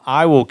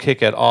I will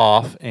kick it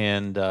off,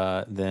 and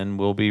then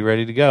we'll be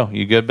ready to go.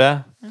 You good,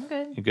 Beth? I'm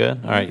good. You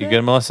good? All right. You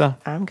good, Melissa?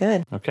 I'm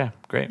good. Okay,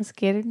 great. Let's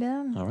get it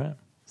done. All right.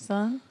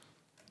 Son.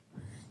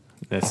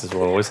 This is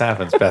what always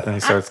happens. Bethany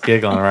starts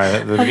giggling right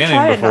at the beginning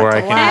trying before not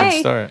I to can laugh.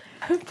 even start.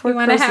 Poor You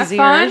want to have Chris's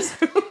fun? ears.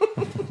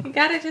 You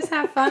got to just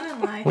have fun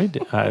in life. We do.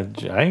 I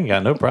ain't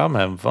got no problem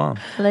having fun.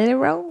 Let it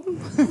roll.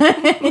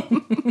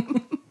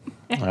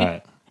 All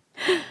right.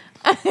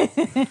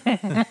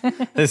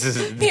 This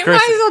is You Chris.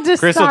 might as well just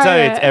Chris will start tell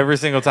you it. it's every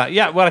single time.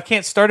 Yeah, well, I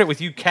can't start it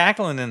with you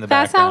cackling in the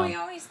That's how background. we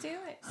always do it.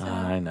 So.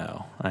 I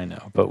know,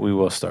 but we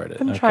will start it.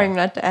 I'm trying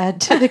not to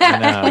add to the. I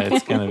know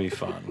it's gonna be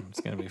fun. It's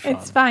gonna be fun.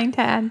 It's fine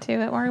to add to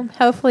it. Or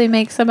hopefully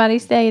make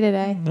somebody's day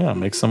today. Yeah,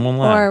 make someone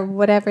laugh. Or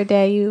whatever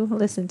day you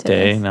listen to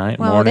Day, this. night,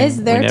 well, morning, it is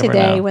we their never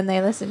today know. when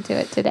they listen to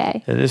it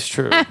today. It is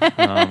true,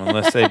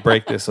 unless they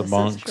break this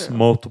amongst true.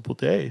 multiple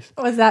days.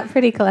 Was that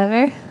pretty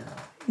clever?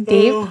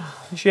 Deep?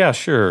 Yeah,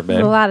 sure,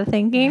 babe. A lot of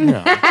thinking.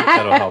 Yeah,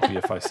 that'll help you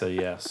if I say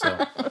yes.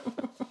 So.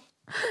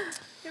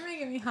 You're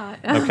making me hot.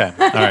 Okay.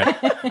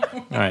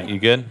 All right. You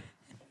good?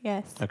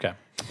 Yes. Okay.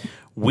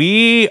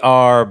 We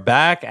are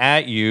back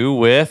at you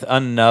with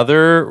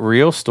another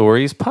Real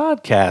Stories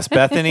podcast.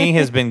 Bethany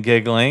has been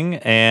giggling,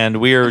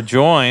 and we are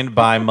joined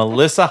by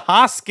Melissa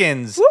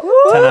Hoskins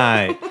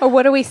tonight. Or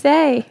what do we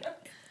say?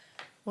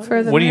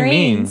 For the What do you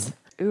mean? Marines?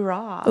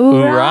 Oorah.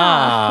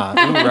 Hoorah!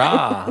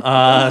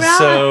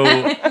 Hoorah!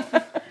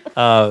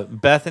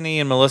 Bethany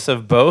and Melissa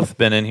have both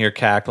been in here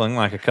cackling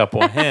like a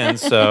couple of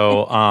hens,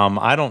 so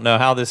I don't know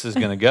how this is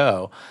going to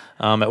go.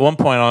 At one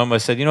point, I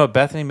almost said, you know what,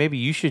 Bethany, maybe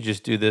you should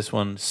just do this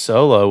one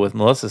solo with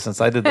Melissa since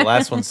I did the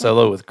last one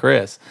solo with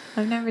Chris.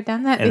 I've never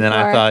done that And before. then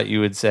I thought you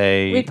would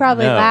say we'd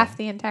probably no. laugh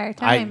the entire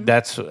time.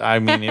 I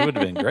mean, it would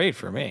have been great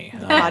for me.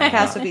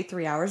 Podcast would be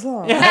 3 hours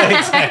long.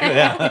 Exactly.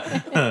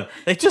 Yeah.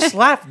 They just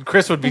laugh.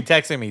 Chris would be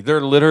texting me.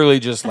 They're literally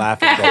just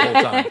laughing the whole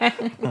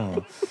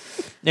time.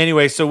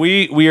 Anyway, so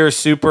we are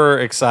super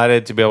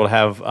excited to be able to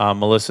have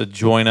Melissa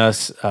join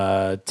us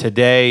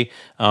today.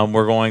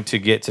 We're going to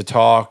get to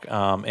talk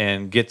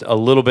and get to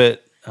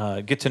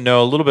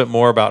know a little bit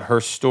more about her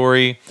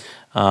story.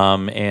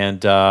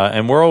 And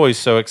we're always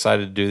so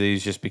excited to do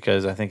these just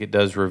because I think it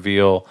does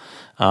reveal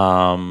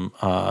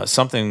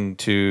something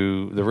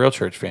to the Real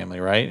Church family,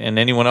 right? And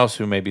anyone else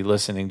who may be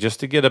listening, just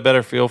to get a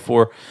better feel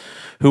for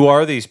who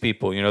are these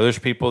people. You know, there's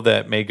people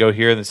that may go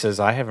here that says,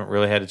 I haven't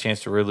really had a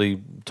chance to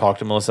really talk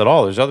to Melissa at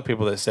all. There's other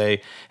people that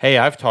say, hey,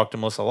 I've talked to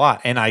Melissa a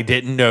lot, and I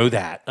didn't know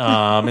that.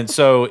 And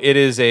so it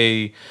is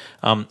I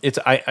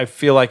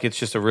feel like it's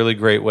just a really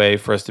great way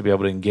for us to be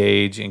able to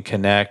engage and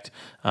connect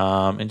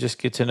and just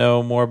get to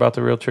know more about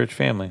the Real Church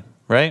family,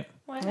 right?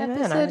 What Amen, I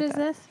episode like is that.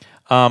 this?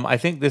 I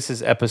think this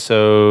is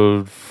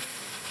episode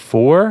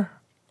 5.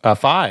 I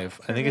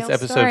think it's Real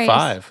episode Stories.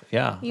 5.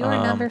 Yeah. You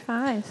are number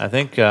 5. I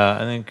think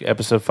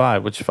episode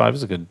 5, which 5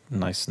 is a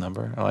nice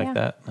number. I like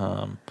Yeah.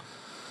 that.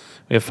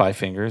 We have 5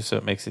 fingers, so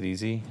it makes it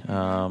easy.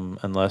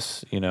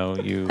 Unless you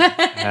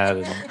had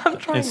an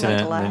not to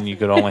incident, laugh. then you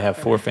could only have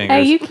 4 fingers.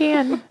 Hey, you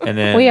can. and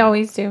then We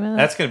always do.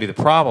 that's going to be the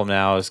problem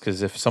now, is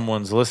because if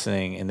someone's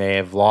listening and they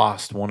have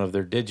lost one of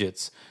their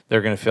digits,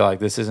 they're going to feel like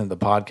this isn't the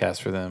podcast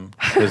for them.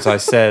 Because I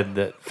said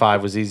that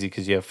 5 was easy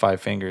because you have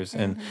 5 fingers,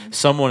 and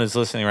someone is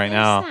listening right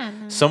now.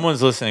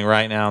 Someone's listening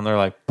right now, and they're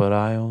like, "But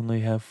I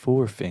only have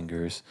 4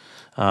 fingers."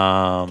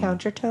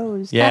 Count your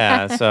toes.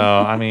 Yeah, so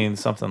I mean,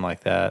 something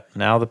like that.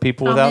 Now the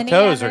people How without many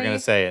toes are ever- going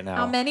to say it now.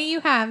 How many you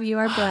have, you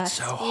are blessed.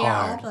 so We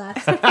are all hard.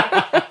 blessed.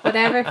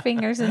 Whatever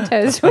fingers and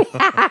toes we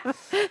have.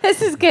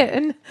 This is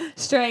getting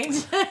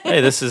strange.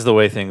 Hey, this is the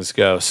way things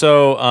go.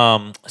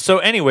 So,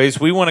 anyways,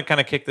 we want to kind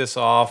of kick this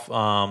off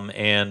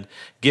and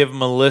give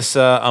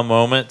Melissa a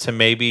moment to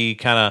maybe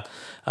kind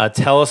of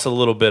tell us a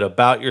little bit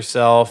about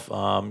yourself.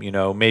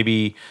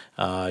 Maybe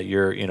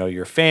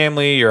your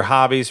family, your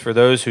hobbies. For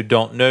those who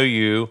don't know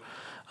you,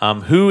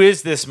 who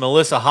is this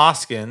Melissa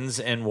Hoskins,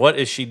 and what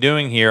is she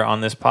doing here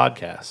on this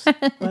podcast?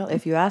 Well,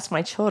 if you ask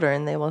my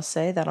children, they will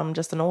say that I'm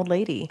just an old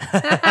lady. So,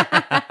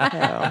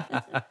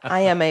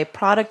 I am a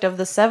product of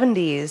the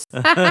 70s.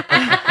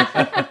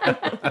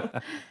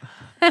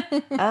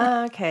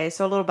 Okay,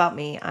 so a little about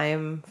me.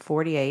 I'm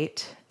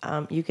 48.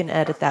 You can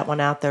edit that one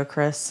out, though,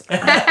 Chris.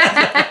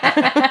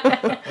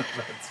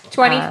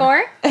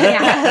 24?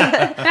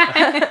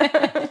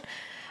 Yeah.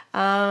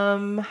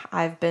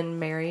 I've been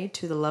married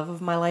to the love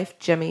of my life,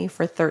 Jimmy,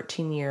 for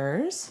 13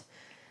 years,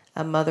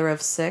 a mother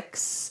of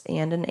 6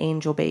 and an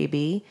angel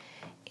baby,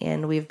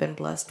 and we've been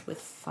blessed with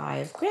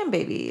 5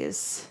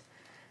 grandbabies.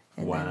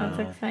 That's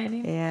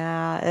exciting.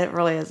 Yeah, it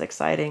really is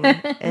exciting.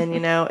 And,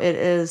 it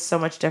is so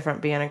much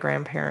different being a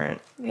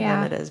grandparent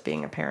Yeah. than it is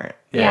being a parent.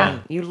 Yeah.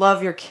 You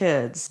love your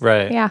kids,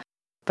 Right. Yeah.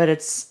 but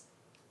it's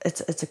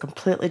a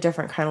completely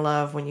different kind of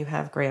love when you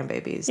have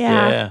grandbabies.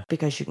 Yeah. Yeah.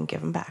 Because you can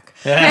give them back.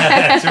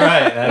 That's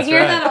right. That's We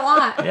hear right. that a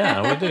lot.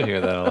 Yeah, we do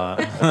hear that a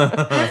lot.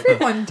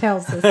 Everyone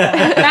tells us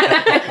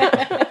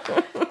that.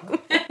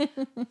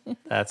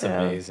 That's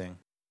amazing.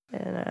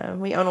 And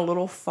we own a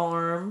little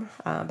farm,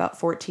 about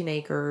 14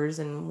 acres,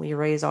 and we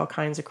raise all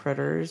kinds of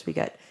critters. We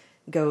got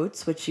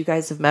goats, which you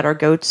guys have met our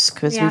goats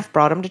because Yeah. we've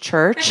brought them to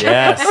church.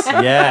 Yes,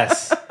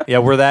 yes. Yeah,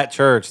 we're that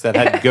church that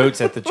had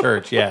goats at the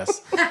church.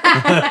 Yes.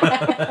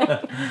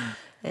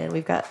 And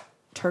we've got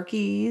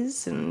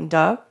turkeys and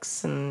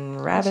ducks and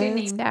You're rabbits.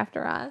 named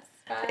after us.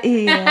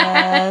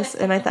 Yes.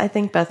 And I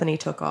think Bethany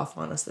took off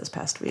on us this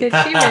past week. Did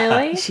she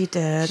really? She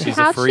did. She's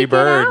How'd a free she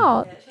bird. Get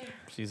out?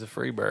 She's a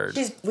free bird.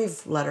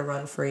 We've let her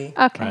run free.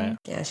 Okay. Right.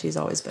 Yeah, she's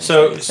always been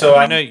So, free, so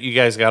I know you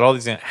guys got all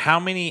these. How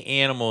many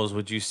animals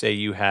would you say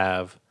you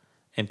have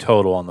in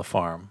total on the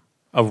farm?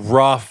 A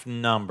rough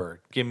number.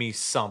 Give me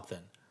something.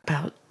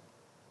 about,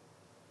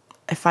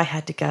 if I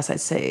had to guess, I'd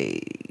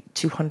say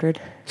 200.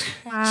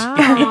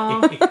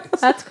 Wow.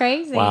 That's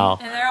crazy. Wow.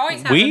 And they're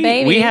always having We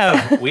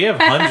babies. we have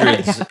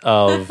hundreds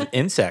of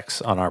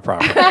insects on our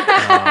property.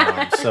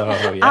 So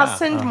yeah. I'll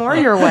send more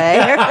your way.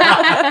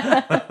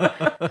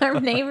 Our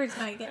neighbors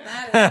might get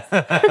mad at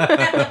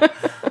us.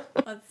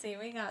 Let's see.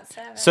 We got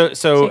 7.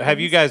 So have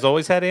you guys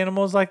always had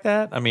animals like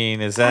that? I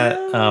mean, is that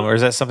or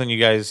is that something you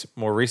guys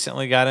more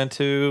recently got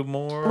into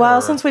more? Well,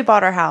 or- since we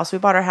bought our house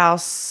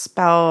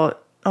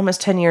about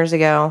almost 10 years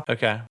ago.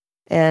 okay,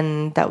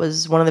 And that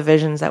was one of the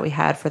visions that we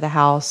had for the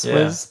house Yeah.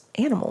 was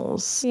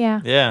animals.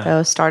 Yeah. yeah.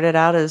 So started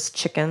out as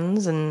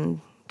chickens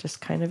and just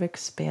kind of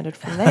expanded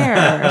from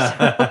there.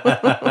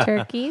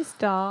 Turkeys,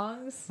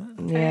 dogs. I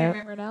Yeah.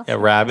 remember what else. Yeah,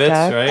 rabbits,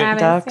 Duck- right?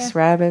 Rabbits, Ducks, yeah.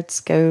 rabbits,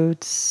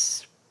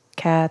 goats,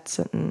 cats,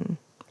 and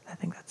I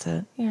think that's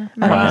it. Yeah.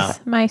 Wow.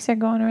 Mice are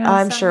going around.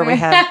 I'm sure we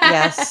somewhere. have.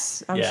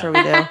 Yes, I'm Yeah. sure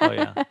we do. Oh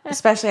yeah.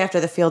 Especially after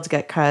the fields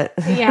get cut.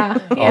 Yeah.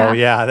 Oh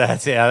yeah,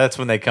 that's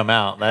when they come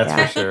out. That's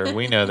Yeah. for sure.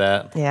 We know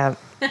that. Yeah,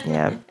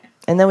 yeah.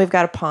 And then we've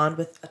got a pond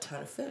with a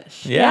ton of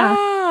fish.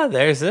 Yeah,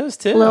 there's those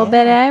too. A little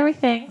bit of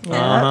everything.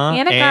 Uh-huh.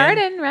 And a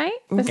garden, right?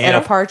 And And a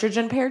a- partridge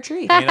and pear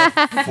tree. And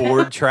a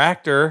Ford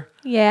tractor.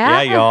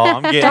 Yeah. Yeah, y'all.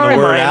 I'm getting Don't the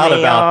word remind out me,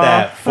 about y'all.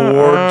 that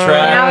Ford Now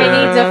tractor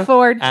he needs a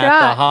Ford at the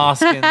truck.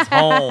 Hoskins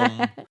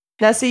home.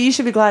 Now, see, you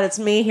should be glad it's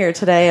me here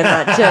today and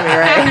not Jimmy,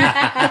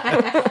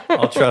 right?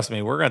 Oh, trust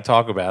me, we're going to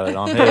talk about it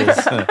on his.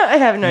 I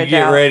have no You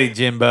get doubt. ready,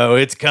 Jimbo.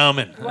 It's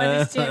coming. What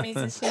is Jimmy's?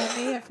 A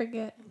Chevy? I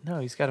forget. No,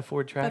 he's got a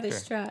Ford But tractor.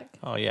 his truck.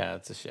 Oh yeah,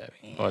 it's a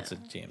Chevy. Oh, it's a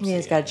GMC.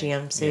 He's got I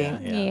think. GMC. Yeah,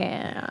 yeah.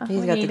 Yeah. He's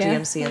We got the need to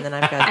GMC, and then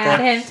I've got Add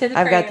the him to the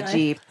I've got the trailer.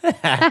 Jeep,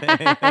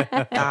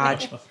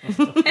 Dodge.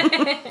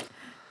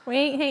 We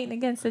ain't hating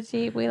against the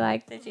Jeep. We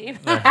like the Jeep.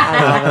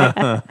 I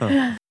love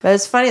it. But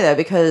it's funny though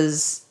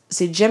because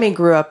see, Jimmy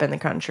grew up in the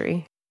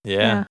country.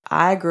 Yeah.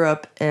 I grew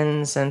up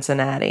in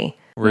Cincinnati,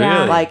 Really?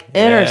 Yeah. like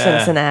inner Yeah.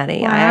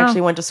 Cincinnati. I Wow.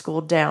 actually went to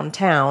school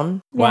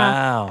downtown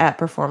Wow. at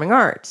Performing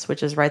Arts,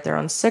 which is right there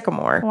on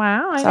Sycamore.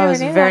 Wow. So I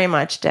was never knew very that.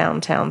 much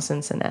downtown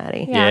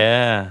Cincinnati. Yeah.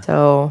 Yeah.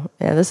 So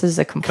yeah, this is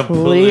a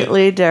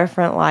completely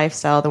different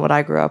lifestyle than what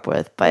I grew up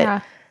with, but Yeah.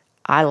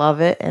 I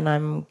love it, and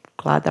I'm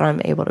glad that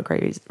I'm able to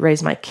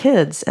raise my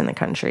kids in the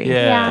country.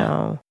 Yeah.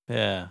 So,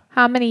 Yeah.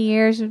 How many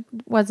years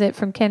was it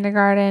from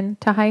kindergarten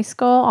to high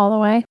school all the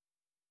way?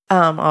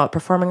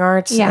 Performing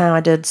Arts. Yeah. I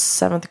did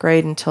 7th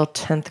grade until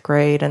 10th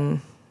grade,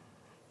 and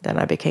then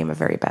I became a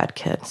very bad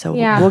kid. So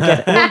Yeah. we'll get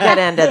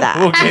into that.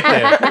 We'll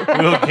get there.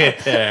 We'll get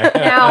there.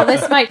 Now,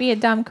 this might be a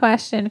dumb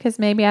question because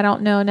maybe I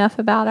don't know enough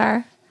about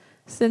our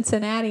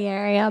Cincinnati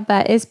area,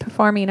 but is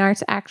performing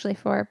arts actually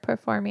for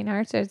performing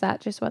arts, or is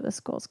that just what the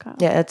school's called?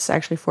 Yeah, it's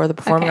actually for the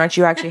performing Okay. arts.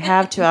 You actually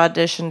have to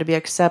audition to be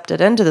accepted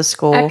into the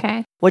school,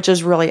 Okay. which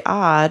is really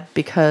odd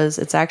because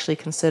it's actually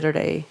considered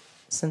a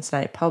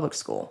Cincinnati public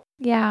school.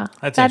 Yeah.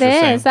 That's That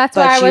interesting. is. That's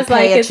why I you was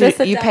like, pay is this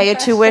a you dumb pay a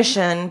question?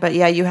 tuition, but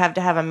yeah, you have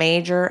to have a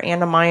major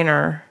and a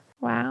minor.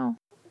 Wow.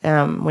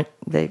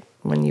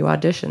 When you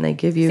audition, they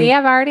give you. See,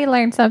 I've already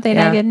learned something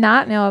I Yeah. did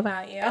not know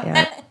about you.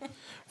 Yeah.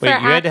 Wait, For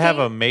you had to have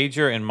acting? a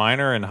major and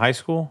minor in high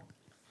school?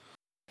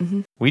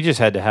 Mm-hmm. We just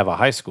had to have a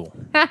high school.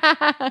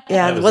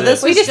 Yeah, was well,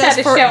 this it. was We just had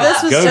to for show this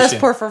up. was Goshen. just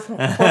for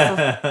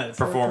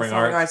Performing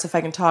arts. if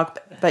I can talk.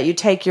 But you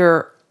take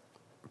your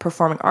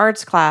performing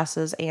arts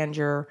classes and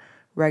your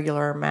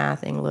regular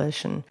math,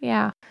 English, and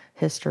Yeah.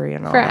 history,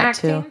 and all For that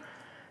acting? too.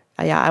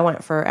 Yeah, I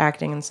went for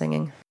acting and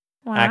singing.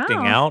 Wow.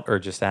 Acting out or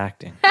just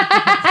acting?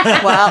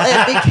 Well,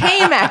 it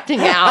became acting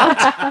out,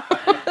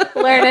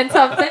 Learning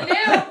something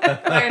new.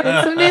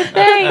 Learning some new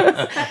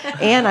things.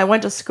 and I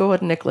went to school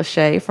with Nick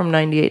Lachey from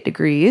 98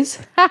 Degrees.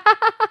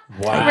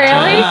 Wow.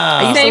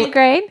 Really? Same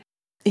grade?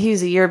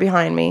 He's a year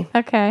behind me,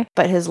 Okay.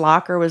 but his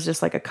locker was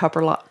just like a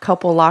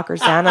couple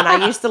lockers down, and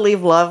I used to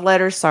leave love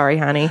letters. Sorry,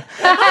 honey.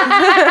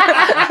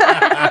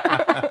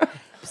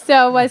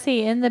 So was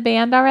he in the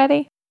band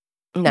already?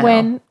 No,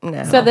 No.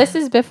 no. So this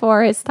is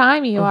before his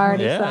time, you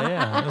already saw. Yeah,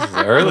 yeah. This is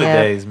the early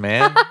Yeah. days,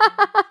 man.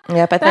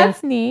 Yep,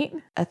 That's neat.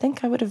 I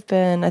think I would have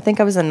been. I think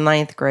I was in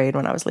 9th grade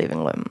when I was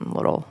leaving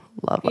little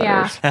love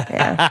Yeah. letters.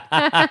 Yeah,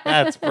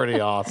 That's pretty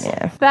awesome.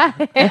 yeah.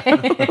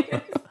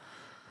 That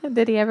is.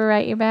 Did he ever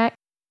write you back?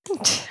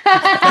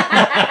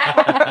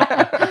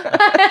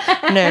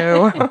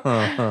 No,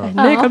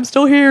 Nick, I'm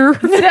still here.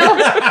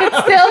 It's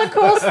still a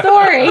cool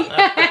story.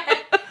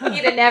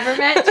 You'd have never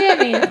met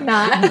Jimmy if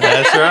not.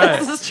 That's right.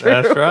 This is true.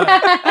 That's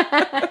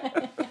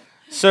right.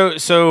 So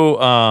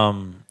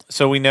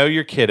So we know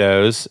your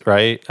kiddos,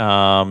 right?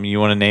 You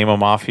want to name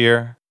them off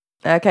here?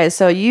 Okay,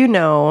 so you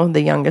know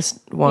the youngest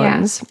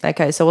ones.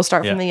 Okay, so we'll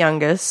start Yeah. from the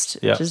youngest,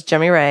 Yeah. which is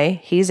Jimmy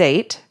Ray. He's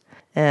 8.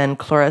 And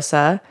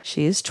Clarissa,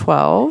 she's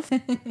 12.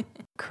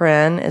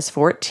 Corinne is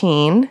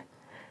 14.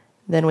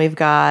 Then we've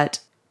got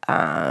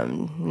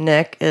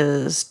Nick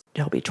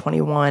he'll be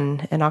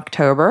 21 in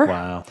October.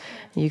 Wow.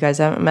 You guys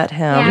haven't met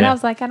him. Yeah, and I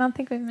was like, I don't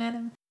think we've met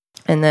him.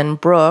 And then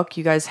Brooke,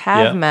 you guys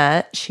have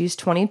met. She's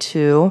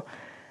 22.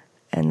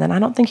 And then I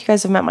don't think you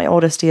guys have met my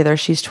oldest either.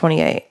 She's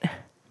 28,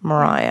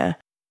 Mariah.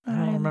 I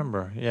don't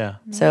remember. Yeah.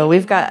 So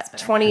we've got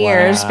 20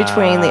 years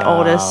between the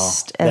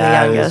oldest and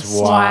That the is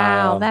youngest.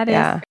 Wow, that is.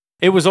 Yeah.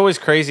 It was always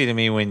crazy to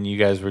me when you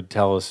guys would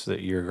tell us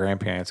that you're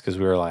grandparents because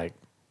we were like,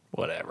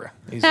 whatever,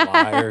 these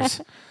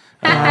liars.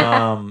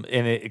 And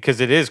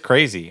because it is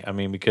crazy. I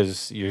mean,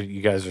 because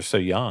you guys are so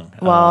young.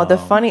 Well,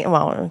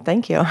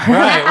 thank you.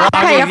 Right. Well,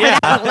 I mean,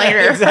 yeah.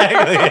 later.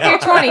 Exactly. Yeah. You're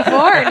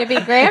 24 to be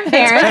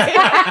grandparents.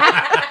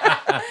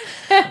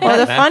 Well,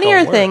 the Math funnier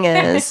don't work. thing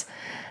is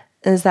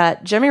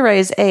that Jimmy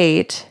Ray's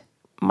 8.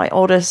 My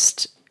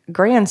oldest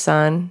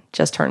grandson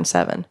just turned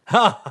 7.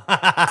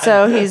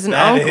 So he's an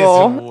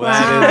uncle.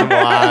 That is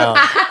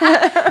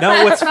wild.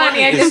 No, what's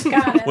funny I is just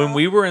got it. when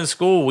we were in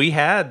school, we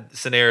had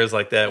scenarios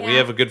like that. We Yeah.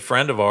 have a good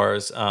friend of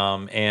ours,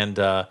 and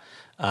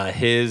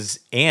his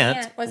aunt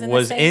Aunt was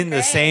was in in the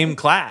the same same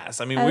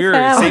class. I mean, Oh, we were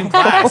in the so- same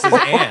class as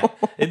aunt.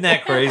 Isn't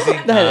that crazy?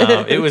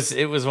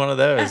 It was one of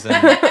those, and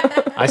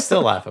I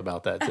still laugh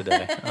about that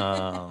today.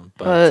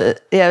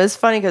 But Yeah, it was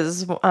funny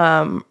because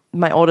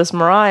my oldest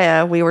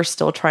Mariah, we were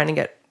still trying to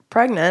get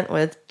pregnant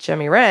with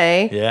Jimmy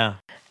Ray. yeah.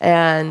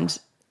 And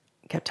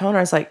kept telling her,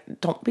 I was like,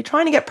 don't be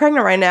trying to get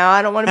pregnant right now.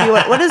 I don't want to be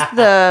what is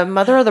the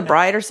mother of the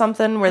bride or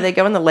something where they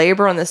go into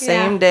labor on the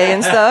same day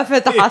and stuff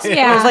at the hospital.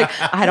 I was like,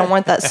 I don't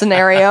want that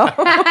scenario.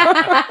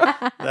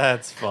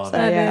 That's funny.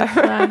 That Yeah. is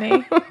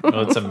funny.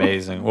 Well, it's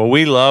amazing. Well,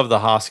 we love the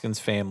Hoskins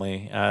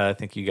family. I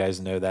think you guys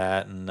know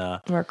that. And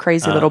We're a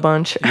crazy little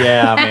bunch.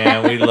 yeah,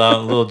 man, we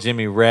love little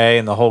Jimmy Ray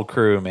and the whole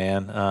crew,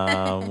 man.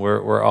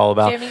 We're all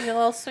about. Jimmy's a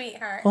little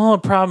sweetheart. Well,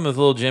 the problem with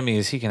little Jimmy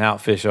is he can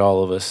outfish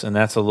all of us, and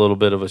that's a little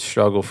bit of a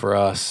struggle for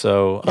us.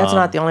 So That's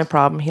not the only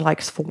problem. He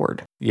likes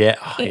Ford. yeah.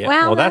 Oh, yeah.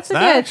 Well, that's a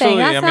not good actually. thing.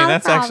 That's I mean, not a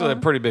that's actually a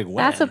problem. pretty big win.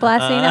 That's a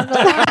blessing of the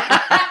Lord.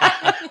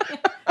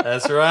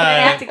 That's I right.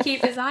 have to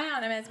keep his eye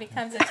on him as he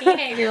becomes a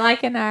teenager,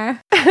 like in our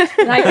little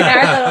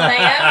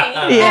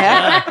Naomi.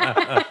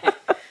 Yeah.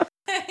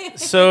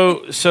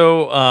 So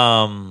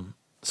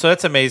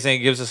that's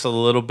amazing. It gives us a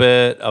little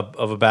bit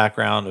of a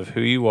background of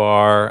who you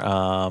are,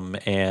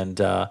 and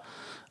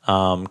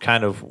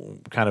kind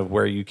of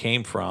where you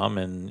came from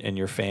and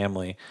your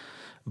family.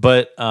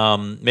 But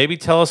maybe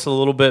tell us a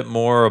little bit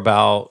more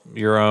about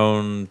your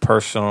own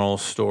personal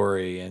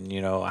story, and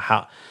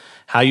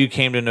how you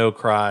came to know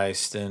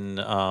Christ, and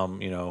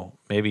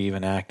maybe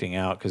even acting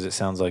out, because it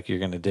sounds like you're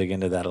going to dig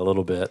into that a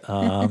little bit.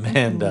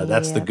 And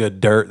that's the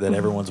good dirt that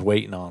everyone's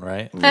waiting on,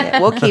 right? Yeah,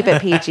 we'll keep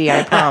it PG,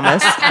 I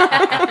promise.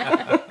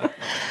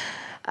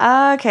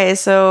 Okay,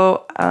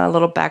 so a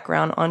little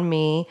background on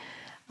me.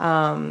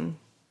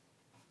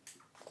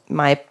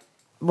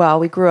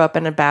 We grew up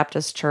in a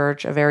Baptist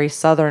church, a very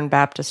Southern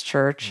Baptist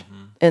church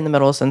in the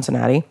middle of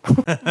Cincinnati.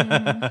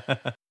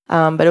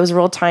 But it was a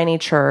real tiny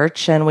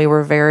church, and we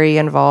were very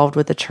involved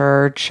with the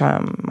church.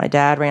 My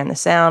dad ran the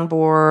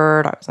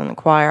soundboard. I was in the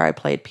choir. I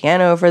played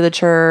piano for the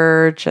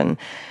church, and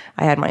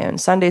I had my own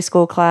Sunday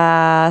school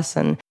class.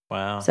 And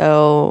Wow.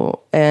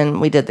 so,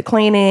 and we did the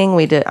cleaning.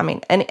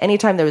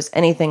 Anytime there was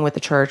anything with the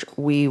church,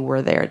 we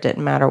were there. It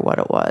didn't matter what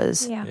it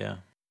was. Yeah. Yeah.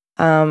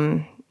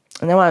 And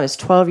then when I was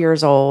 12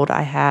 years old,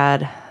 I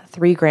had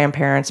 3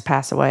 grandparents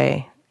pass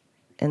away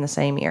in the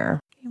same year.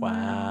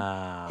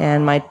 Wow.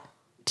 And my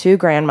 2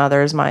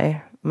 grandmothers,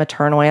 my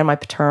maternal and my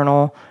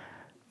paternal,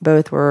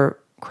 both were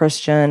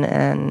Christian,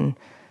 and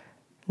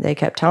they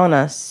kept telling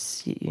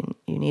us, you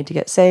need to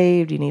get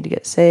saved, you need to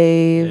get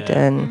saved.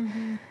 Yeah.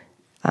 And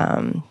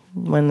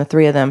when the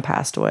 3 of them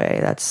passed away,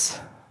 that's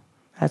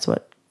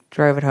what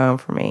drove it home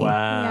for me.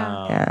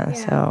 Wow. Yeah,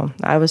 so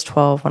I was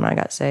 12 when I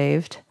got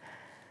saved.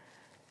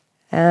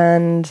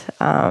 And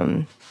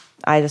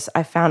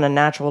I found a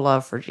natural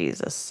love for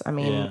Jesus. I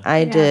mean, Yeah.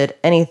 I did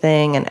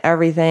anything and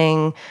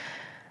everything.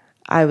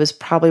 I was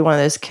probably one of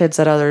those kids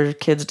that other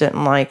kids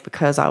didn't like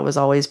because I was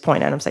always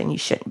pointing at him saying, you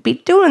shouldn't be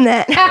doing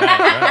that.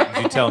 Right.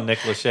 Did you tell Nick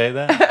Lachey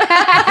that?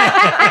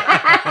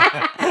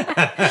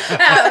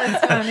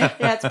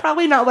 Yeah, it's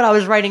probably not what I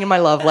was writing in my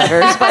love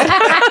letters, but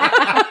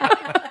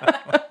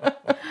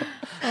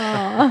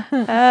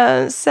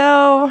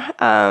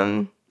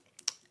a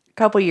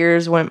couple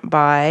years went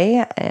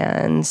by,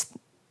 and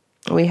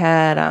we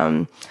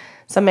had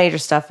some major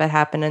stuff that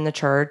happened in the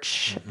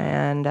church,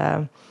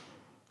 and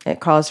it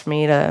caused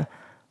me to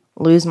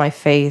lose my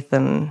faith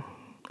in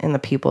the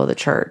people of the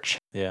church.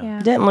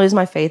 Yeah. Didn't lose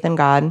my faith in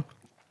God.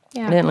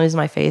 Yeah. I didn't lose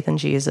my faith in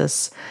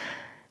Jesus,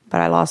 but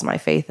I lost my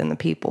faith in the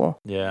people.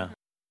 Yeah.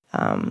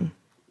 And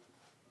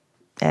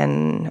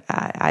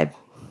I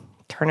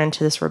turn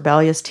into this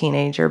rebellious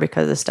teenager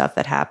because of the stuff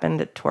that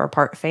happened. It tore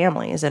apart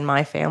families, and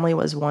my family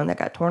was one that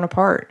got torn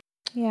apart.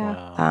 Yeah.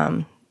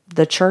 Wow.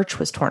 The church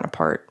was torn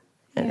apart.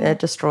 It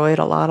destroyed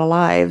a lot of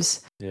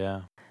lives.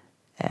 Yeah.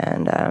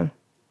 And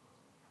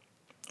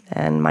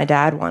my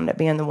dad wound up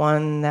being the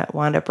one that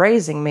wound up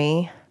raising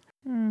me.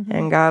 Mm-hmm.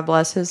 And God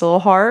bless his little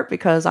heart,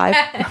 because I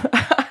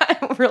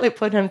really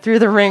put him through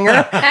the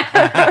ringer.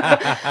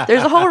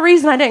 There's a whole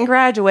reason I didn't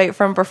graduate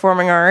from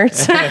performing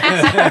arts. So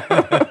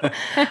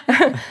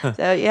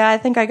yeah, I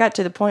think I got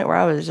to the point where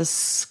I was just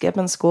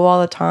skipping school all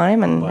the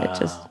time, and it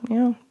just,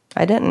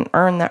 I didn't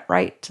earn that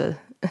right to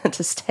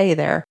stay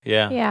there.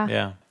 Yeah. Yeah.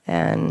 Yeah.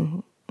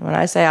 And when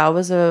I say I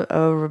was a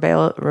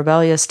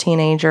rebellious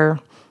teenager,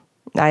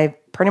 I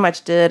pretty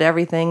much did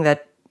everything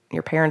that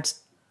your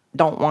parents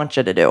don't want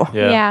you to do.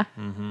 Yeah.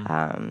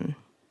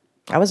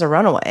 I was a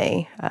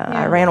runaway.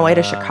 I ran away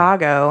to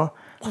Chicago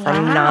for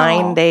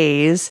 9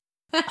 days.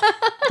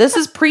 This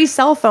is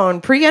pre-cell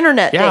phone,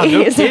 pre-internet Yeah,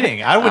 days. no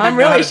kidding. I wouldn't I'm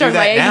know how really to do showing my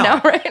that age now.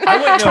 now, right? I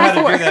wouldn't know how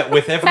to do that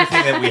with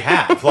everything that we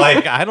have.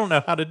 Like, I don't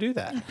know how to do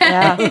that.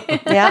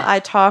 Yeah. I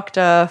talked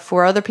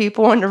 4 other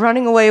people into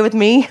running away with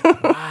me.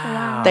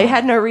 Wow. They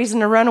had no reason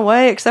to run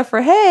away except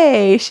for,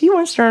 hey, she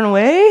wants to run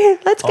away.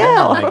 Let's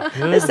go. my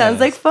This sounds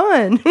like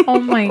fun. Oh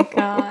my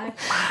God.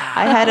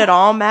 I had it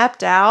all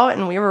mapped out,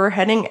 and we were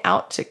heading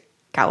out to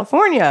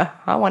California.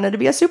 I wanted to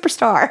be a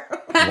superstar.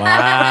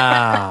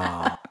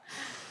 Wow.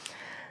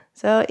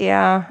 So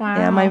yeah,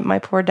 my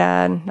poor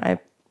dad.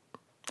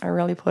 I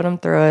really put him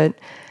through it,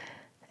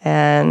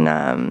 and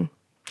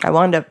I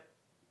wound up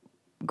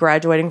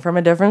graduating from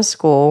a different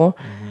school,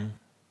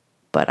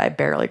 but I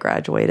barely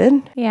graduated.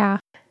 Yeah.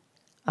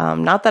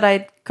 Not that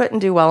I couldn't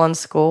do well in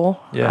school.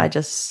 Yeah. I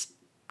just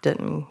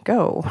didn't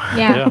go.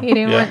 Yeah. You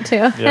didn't want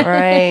to. Yeah.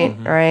 Right,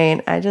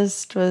 right. I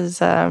just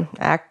was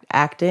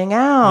acting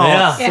out.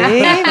 Yeah.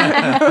 See?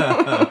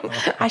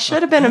 I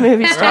should have been a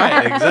movie star.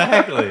 Right,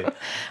 exactly.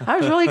 I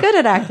was really good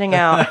at acting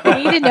out. You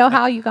need to know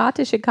how you got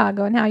to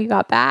Chicago and how you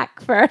got back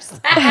first.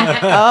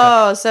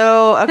 Oh,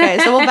 so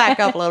we'll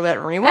back up a little bit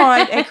and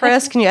rewind. Hey,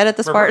 Chris, can you edit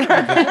this part?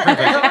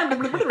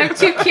 I'm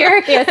too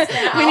curious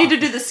now. We need to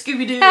do the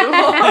Scooby Doo.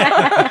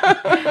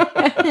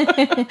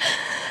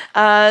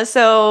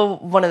 So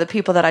one of the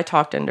people that I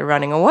talked into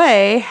running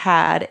away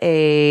had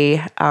a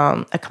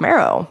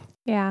Camaro.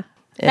 Yeah.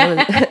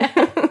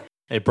 It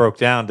It broke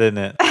down, didn't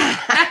it?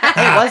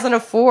 wasn't a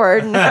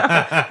Ford. No,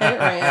 it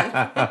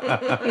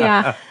ran.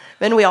 Yeah.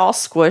 Then we all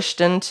squished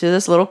into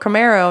this little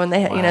Camaro, and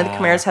they, the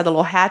Camaros had the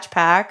little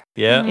hatchback.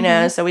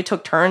 Yeah. So we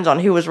took turns on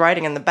who was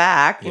riding in the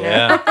back. You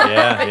know?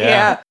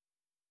 Yeah.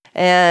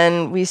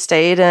 And we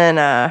stayed in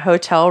a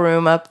hotel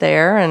room up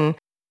there, and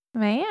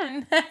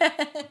Man.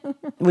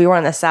 we were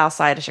on the south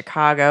side of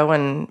Chicago,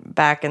 and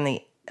back in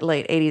the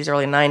late 80s,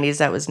 early 90s,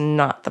 that was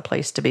not the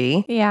place to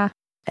be. Yeah.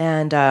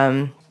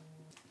 And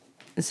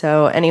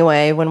so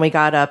anyway, when we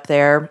got up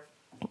there,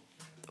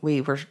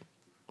 we were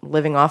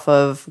living off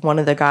of one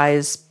of the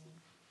guy's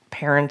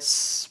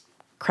parents'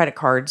 credit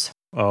cards.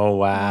 Oh,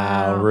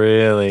 wow.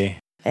 Really?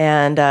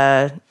 And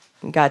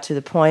got to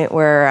the point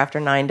where after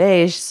 9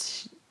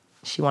 days,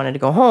 she wanted to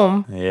go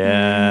home.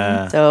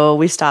 Yeah. So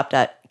we stopped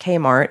at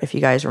Kmart, if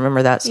you guys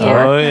remember that store.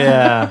 Oh,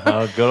 yeah.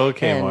 Oh, good old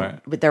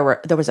Kmart. But there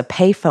was a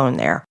payphone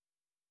there.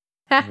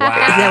 Wow.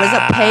 There was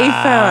a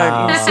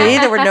payphone. See,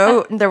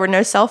 there were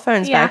no cell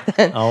phones back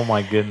then. Oh,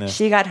 my goodness.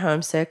 She got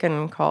homesick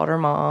and called her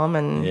mom,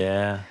 and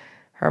Yeah.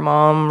 her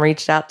mom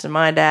reached out to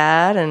my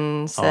dad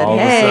and said, All of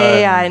a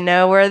 "Hey, sudden. I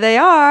know where they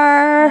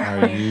are."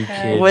 Are you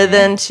kidding?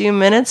 Within 2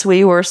 minutes,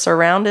 we were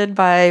surrounded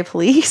by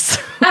police.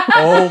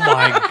 Oh,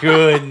 my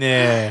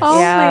goodness. Oh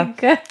Yeah. my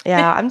God.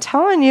 Yeah, I'm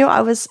telling you,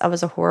 I was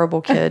a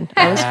horrible kid.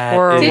 I was That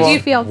horrible. Did you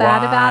feel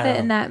bad about it Wild.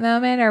 in that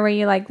moment, or were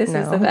you like, "This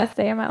is the No. best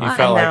day of my You life"?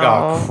 felt like,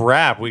 oh, No.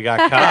 crap, we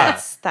got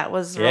caught. That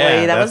was Yeah,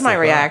 really that was that's my the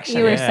thought. reaction.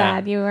 You were Yeah.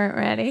 sad. You weren't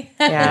ready.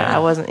 Yeah, I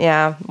wasn't.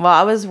 Yeah. Well,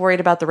 I was worried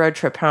about the road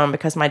trip home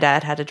because my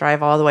dad had to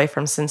drive all the way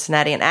from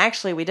Cincinnati. And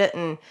actually, we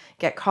didn't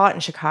get caught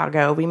in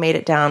Chicago. We made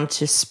it down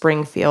to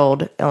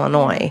Springfield,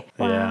 Illinois.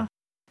 Yeah.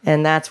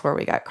 And that's where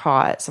we got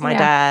caught. So my Yeah.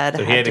 dad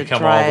So he had to come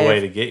drive, all the way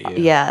to get you.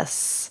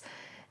 Yes.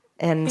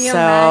 And Can you so,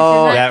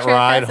 imagine That trip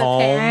ride as a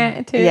home?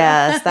 parent, too?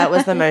 yes, that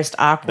was the most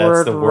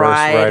awkward the worst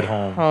ride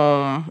home.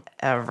 home.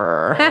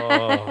 Ever.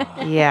 Oh.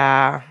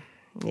 Yeah.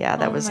 Yeah,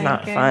 that Oh was my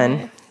not fun.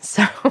 goodness.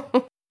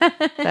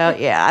 So,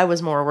 yeah, I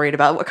was more worried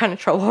about what kind of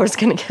trouble I was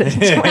going to get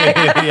into.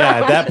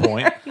 Yeah, at that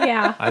point,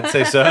 Yeah. I'd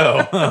say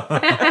so.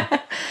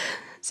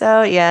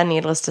 So, yeah,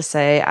 needless to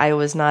say, I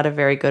was not a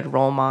very good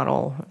role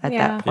model at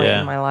Yeah. that point Yeah.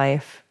 in my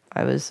life.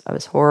 I was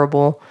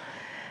horrible.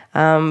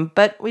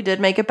 But we did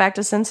make it back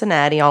to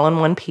Cincinnati all in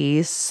one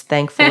piece,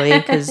 thankfully,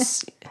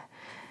 because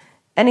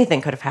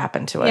anything could have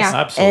happened to us. Yeah.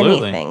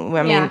 Absolutely. Anything.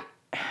 I mean,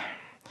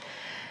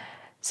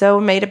 so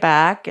we made it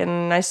back,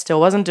 and I still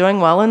wasn't doing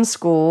well in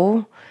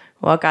school.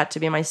 Well, it got to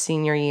be my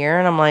senior year,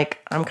 and I'm like,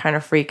 I'm kind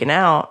of freaking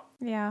out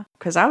Yeah.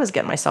 because I was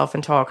getting myself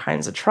into all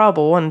kinds of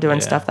trouble and doing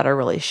Yeah. stuff that I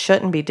really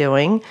shouldn't be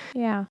doing.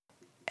 Yeah.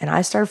 And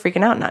I started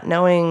freaking out, not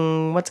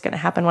knowing what's going to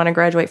happen when I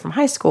graduate from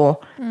high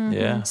school.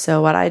 Yeah.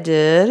 So what I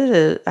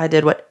did, I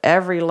did what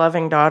every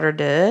loving daughter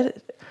did.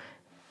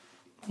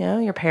 You know,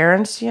 your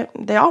parents,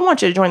 they all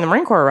want you to join the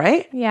Marine Corps,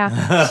 right? Yeah.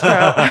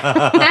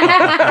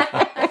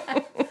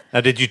 Now,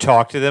 did you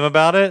talk to them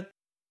about it?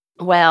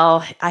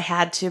 Well, I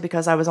had to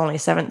because I was only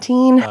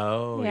 17.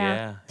 Oh, Yeah.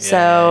 yeah.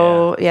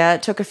 So, yeah,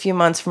 it took a few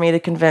months for me to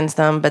convince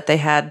them, but they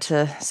had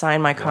to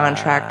sign my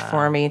contract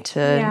for me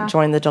to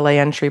join the delay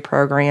entry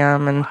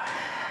program. And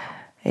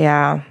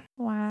yeah.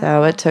 Wow.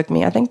 So it took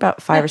me, I think,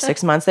 about 5 or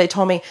 6 months. They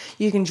told me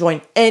you can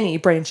join any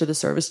branch of the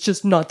service,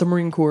 just not the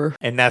Marine Corps.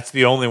 And that's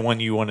the only one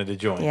you wanted to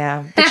join.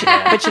 Yeah.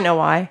 But you know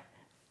why?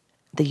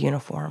 The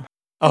uniform.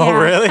 Oh,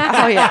 Yeah. really?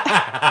 Oh,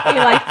 yeah. You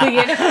like the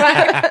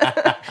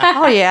uniform?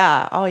 Oh,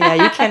 yeah. Oh, yeah.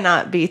 You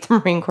cannot beat the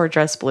Marine Corps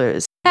dress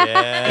blues.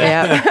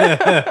 Yeah.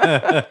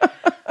 Yeah.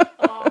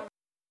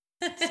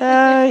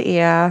 So,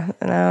 yeah.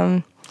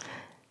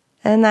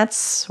 And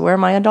that's where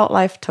my adult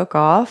life took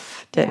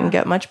off. Didn't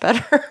get much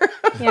better.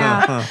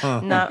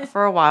 Yeah. Not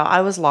for a while.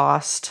 I was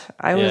lost.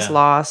 I was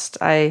lost.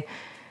 I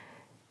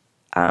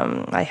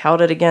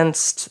held it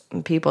against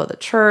people at the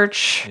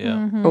church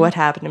Yeah. for what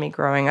happened to me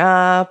growing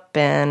up,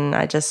 and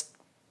I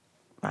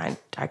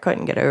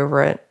couldn't get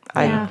over it.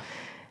 Yeah.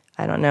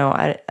 I don't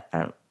know.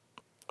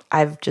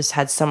 I've just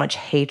had so much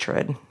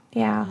hatred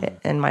Yeah.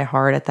 in my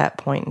heart at that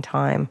point in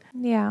time,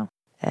 Yeah.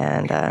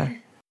 and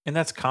And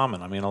that's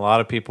common. I mean, a lot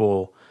of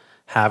people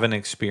have an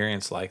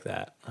experience like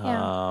that.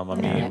 Yeah. I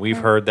mean, we've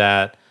heard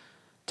that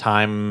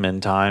time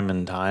and time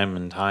and time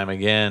and time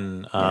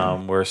again,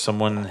 where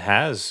someone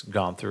has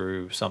gone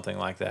through something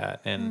like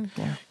that. And,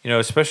 you know,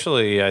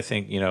 especially I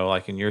think, you know,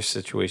 like in your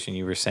situation,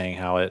 you were saying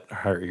how it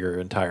hurt your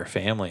entire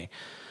family.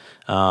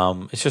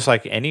 It's just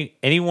like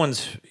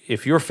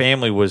if your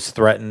family was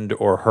threatened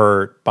or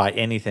hurt by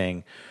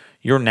anything,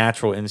 your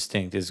natural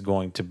instinct is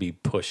going to be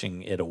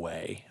pushing it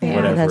away,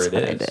 whatever that's it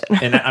what I is.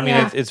 did. And I mean,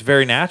 Yeah. it's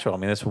very natural. I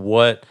mean, that's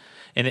what,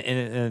 and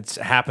it's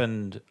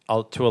happened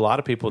to a lot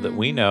of people that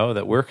we know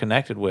that we're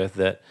connected with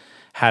that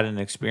had an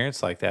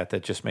experience like that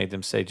just made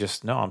them say,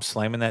 no, I'm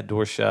slamming that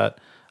door shut.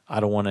 I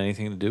don't want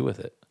anything to do with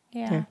it.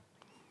 Yeah.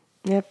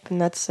 yep,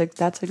 and that's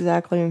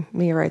exactly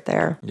me right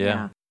there.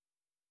 Yeah.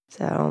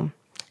 So,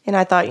 and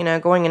I thought,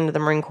 going into the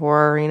Marine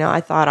Corps,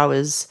 I thought I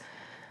was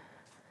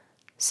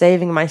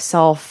saving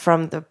myself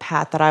from the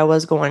path that I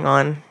was going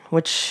on,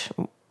 which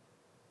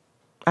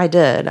I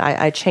did.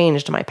 I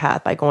changed my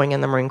path by going in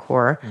the Marine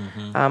Corps.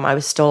 I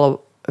was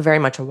still very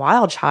much a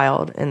wild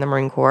child in the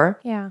Marine Corps.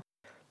 Yeah.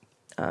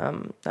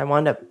 I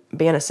wound up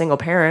being a single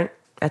parent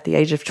at the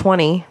age of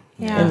 20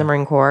 in the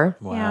Marine Corps.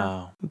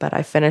 Wow. But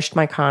I finished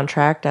my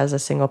contract as a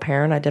single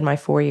parent. I did my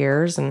 4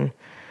 years, and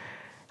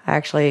I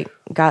actually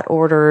got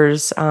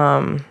orders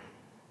to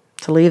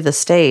leave the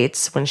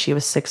States when she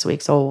was 6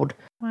 weeks old,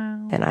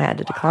 Wow. and I had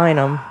to decline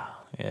them.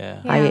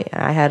 Yeah. Yeah.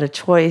 I had a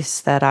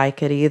choice that I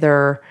could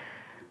either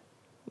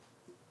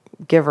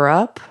give her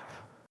up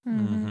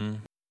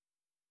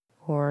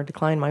or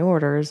decline my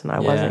orders, and I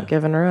wasn't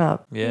giving her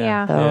up.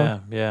 Yeah. So- Yeah.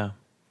 Yeah.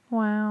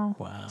 Wow.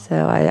 Wow.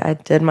 So I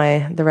did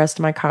the rest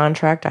of my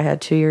contract. I had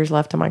 2 years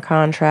left of my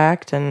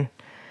contract and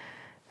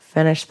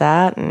finished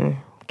that and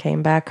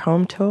came back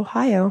home to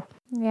Ohio.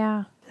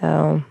 Yeah.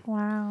 So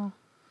Wow.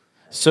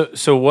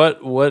 So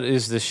what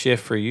is the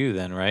shift for you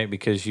then, right?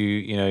 Because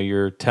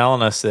you're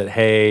telling us that,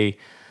 hey,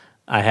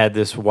 I had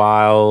this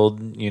wild,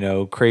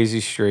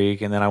 crazy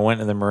streak, and then I went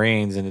to the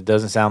Marines, and it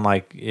doesn't sound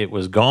like it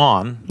was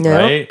gone, nope,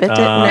 right? it didn't.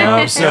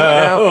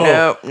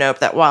 Nope.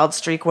 That wild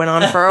streak went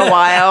on for a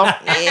while.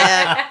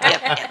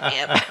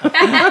 Yep.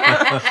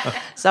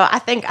 So I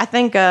think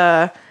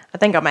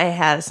I might have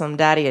had some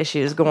daddy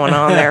issues going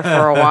on there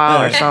for a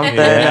while or something.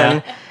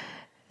 Yeah.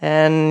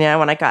 And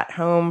when I got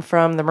home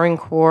from the Marine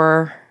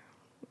Corps,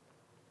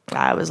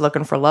 I was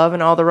looking for love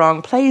in all the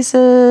wrong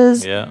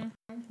places. Yeah.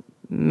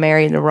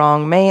 Married the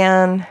wrong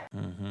man.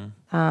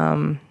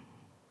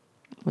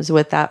 Was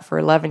with that for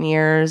 11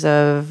 years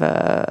of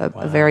a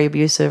very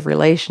abusive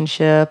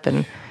relationship,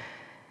 and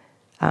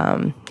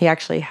he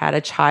actually had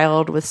a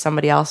child with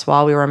somebody else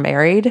while we were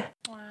married.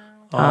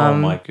 Oh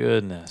my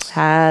goodness.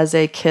 Has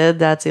a kid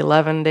that's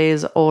 9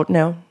 days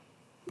older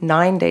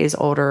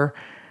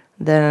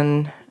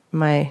than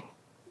my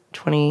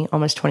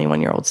almost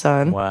 21-year-old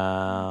son.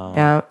 Wow.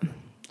 Yeah.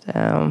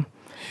 So,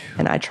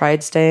 and I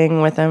tried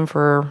staying with him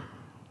for,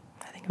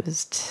 I think it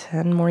was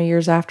 10 more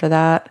years after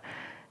that.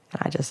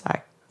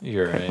 And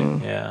You're right.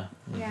 Yeah.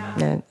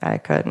 Yeah. I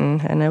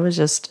couldn't. And I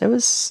just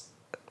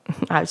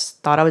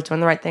thought I was doing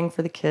the right thing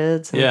for the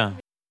kids. And Yeah.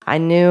 I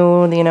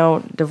knew,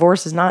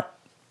 divorce is not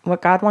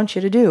what God wants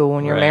you to do.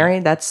 When you're Right.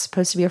 married, that's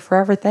supposed to be a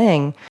forever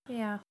thing.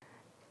 Yeah.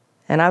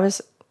 And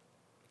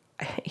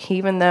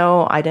even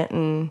though I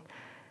didn't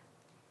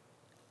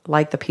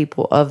like the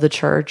people of the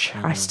church,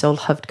 I still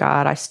loved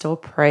God. I still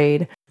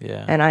prayed.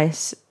 Yeah. And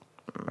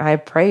I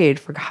prayed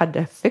for God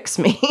to fix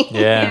me.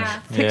 Yeah.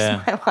 Fix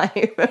Yeah. my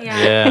life.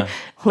 Yeah.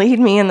 Lead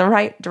me in the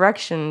right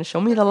direction. Show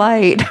me the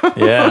light.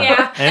 Yeah.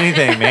 Yeah.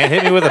 Anything, man.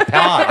 Hit me with a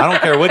pot. I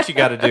don't care what you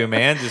got to do,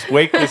 man. Just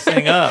wake this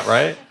thing up,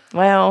 right?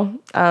 Well,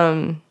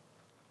 I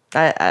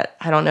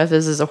don't know if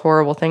this is a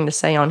horrible thing to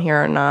say on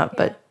here or not,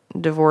 but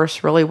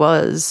divorce really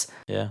was.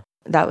 Yeah.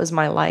 That was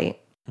my light.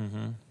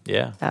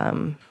 Yeah.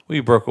 We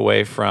broke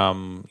away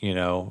from,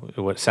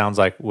 what sounds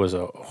like was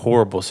a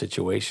horrible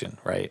situation,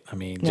 right? I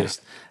mean,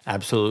 just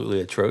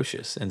absolutely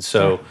atrocious. And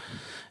so,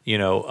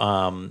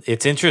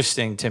 it's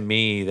interesting to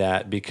me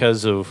that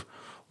because of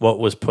what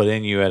was put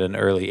in you at an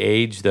early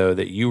age, though,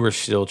 that you were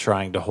still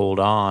trying to hold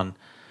on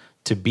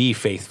to be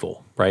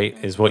faithful, right?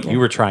 Is what you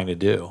were trying to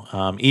do.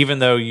 Even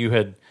though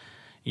you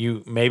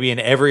maybe in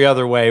every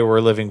other way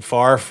were living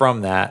far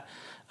from that,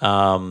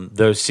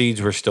 those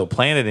seeds were still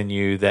planted in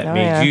you that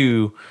made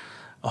you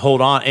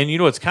hold on.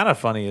 And what's kind of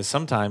funny is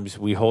sometimes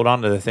we hold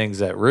on to the things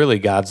that really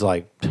God's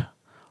like,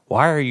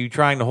 why are you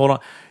trying to hold on?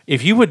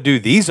 If you would do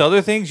these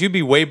other things, you'd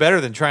be way better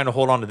than trying to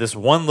hold on to this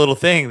one little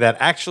thing that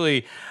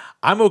actually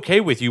I'm okay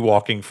with you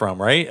walking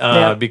from,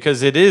 right?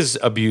 Because it is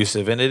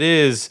abusive and it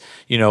is,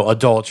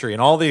 adultery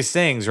and all these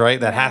things, right?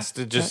 That has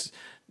to just,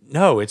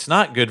 no, it's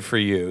not good for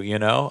you,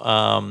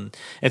 And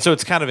so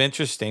it's kind of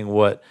interesting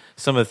what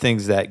some of the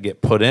things that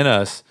get put in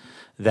us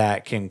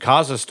that can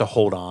cause us to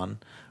hold on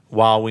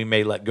while we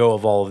may let go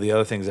of all of the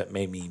other things that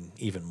may mean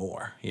even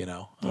more,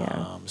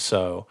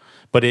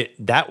 But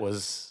that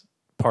was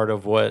part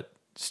of what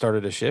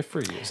started a shift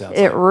for you.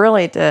 It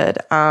really did.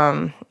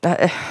 And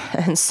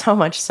so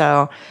much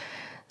so.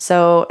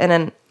 So in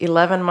an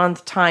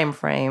 11-month time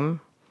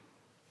frame,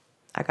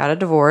 I got a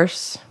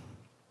divorce.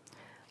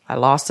 I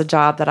lost a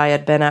job that I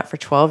had been at for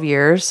 12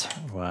 years.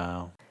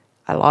 Wow.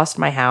 I lost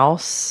my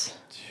house.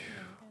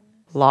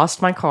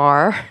 Lost my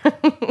car.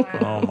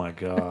 Oh my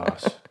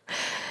gosh.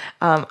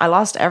 I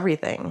lost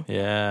everything.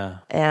 Yeah.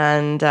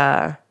 And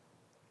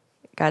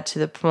got to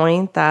the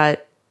point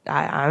that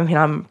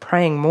I'm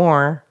praying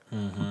more.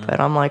 But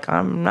I'm like,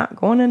 I'm not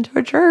going into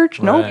a church.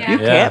 Right. Nope, you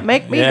can't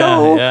make me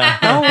go. Yeah.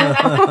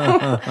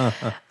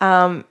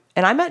 No.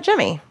 And I met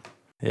Jimmy.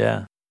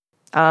 Yeah.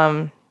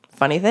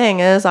 Funny thing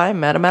is, I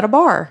met him at a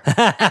bar.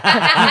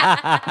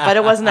 But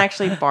it wasn't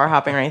actually bar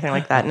hopping or anything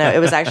like that. No, it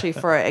was actually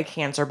for a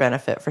cancer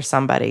benefit for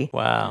somebody.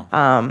 Wow.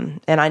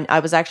 And I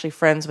was actually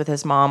friends with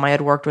his mom. I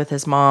had worked with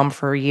his mom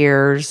for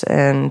years,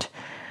 and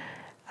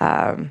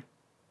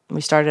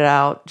we started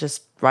out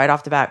just right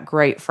off the bat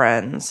great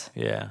friends.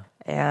 Yeah.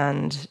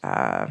 And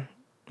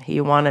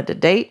he wanted to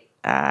date.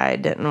 I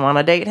didn't want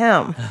to date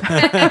him.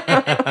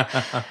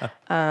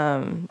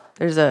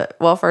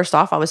 First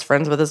off, I was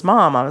friends with his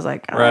mom. I was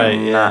like,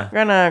 I'm not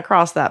going to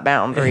cross that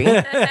boundary.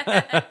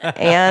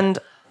 And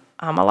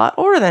I'm a lot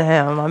older than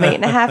him. I'm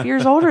 8.5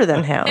 years older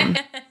than him.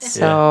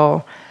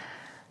 So,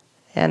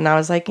 and I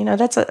was like,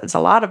 it's a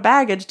lot of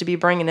baggage to be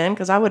bringing in,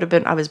 because I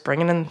was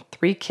bringing in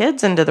 3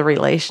 kids into the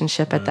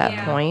relationship at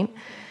that point.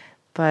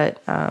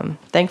 But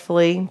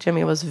thankfully,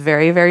 Jimmy was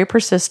very, very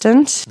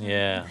persistent.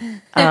 Yeah.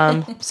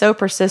 So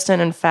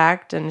persistent, in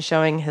fact, in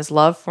showing his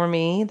love for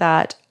me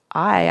that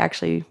I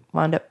actually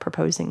wound up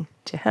proposing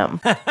to him.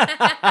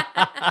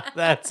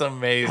 That's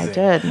amazing. I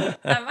did.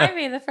 That might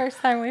be the first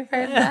time we've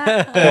heard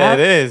that. It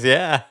is,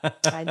 yeah.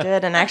 I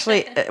did. And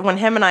actually, when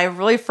him and I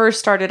really first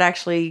started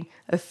actually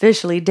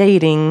officially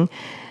dating,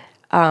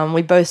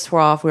 we both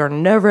swore off we were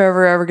never,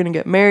 ever going to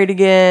get married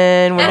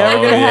again. We're never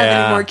going to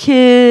have any more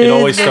kids. It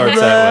always starts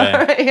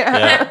that way.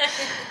 Yeah.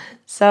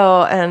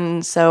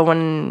 So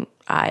when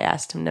I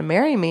asked him to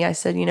marry me, I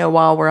said,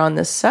 while we're on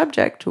this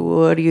subject,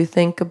 what do you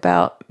think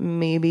about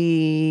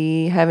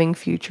maybe having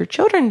future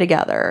children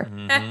together?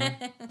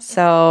 Mm-hmm.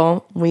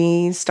 So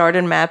we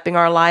started mapping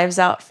our lives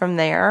out from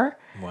there.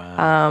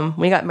 Wow.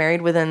 We got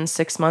married within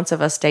 6 months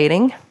of us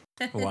dating.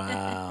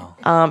 Wow.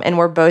 And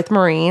we're both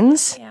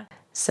Marines. Yeah.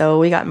 So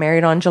we got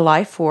married on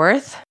July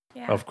 4th.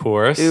 Yeah. Of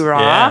course.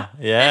 Hoorah.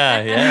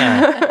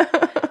 Yeah.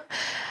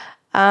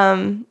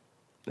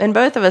 And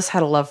both of us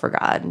had a love for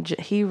God.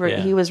 He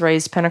was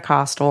raised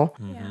Pentecostal.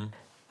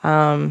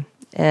 Mm-hmm.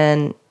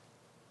 And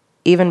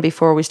even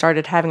before we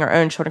started having our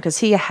own children, because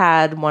he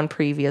had one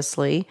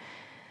previously,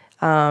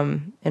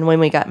 and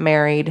when we got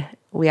married,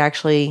 we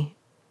actually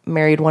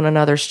married one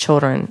another's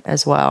children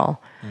as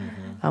well.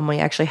 Mm-hmm. We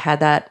actually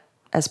had that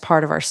as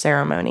part of our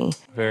ceremony.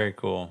 Very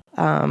cool.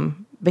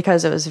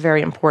 Because it was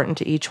very important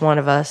to each one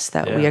of us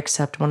that we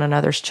accept one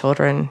another's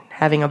children.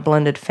 Having a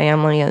blended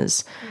family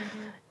is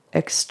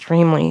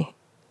extremely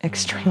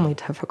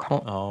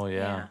difficult. Oh,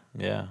 yeah.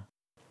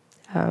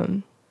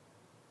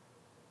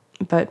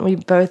 But we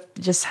both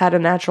just had a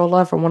natural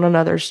love for one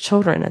another's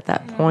children at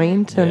that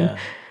point. And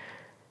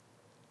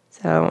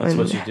so that's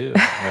what you do,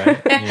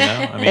 right?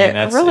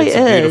 It's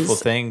a beautiful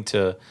thing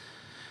to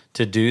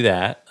do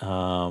that,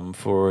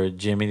 for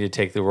Jimmy to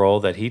take the role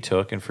that he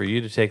took and for you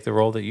to take the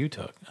role that you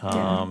took.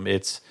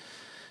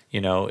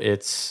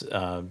 It's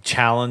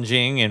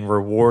challenging and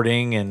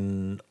rewarding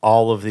and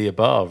all of the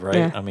above,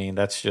 right?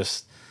 Yeah.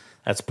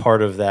 That's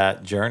part of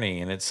that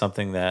journey, and it's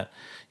something that,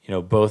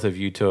 both of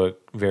you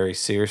took very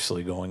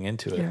seriously going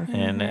into it. Yeah.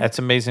 And that's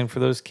amazing for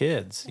those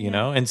kids,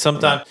 and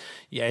sometimes,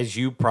 as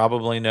you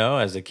probably know,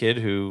 as a kid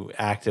who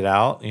acted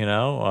out,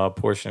 a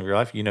portion of your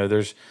life,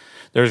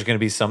 there's going to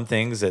be some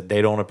things that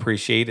they don't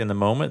appreciate in the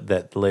moment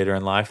that later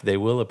in life they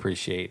will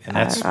appreciate, and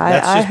that's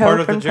just part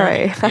of the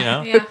journey. You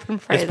know,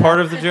 it's part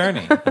of the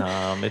journey.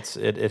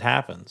 It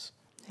happens.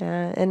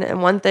 Yeah,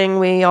 and one thing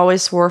we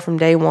always swore from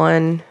day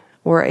one: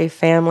 we're a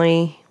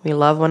family. We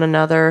love one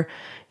another.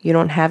 You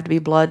don't have to be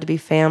blood to be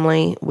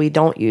family. We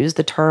don't use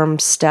the term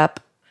step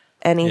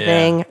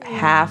anything,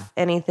 half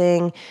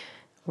anything.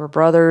 We're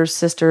brothers,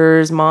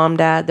 sisters, mom,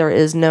 dad. There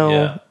is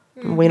no.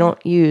 We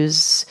don't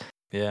use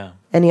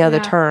any other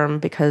term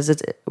because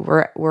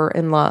we're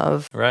in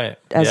love, right?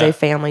 As a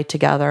family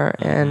together,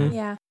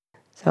 and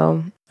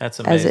so that's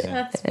amazing.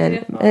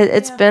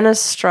 It's been a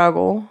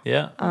struggle,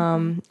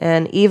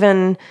 and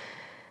even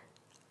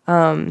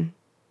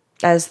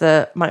as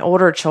my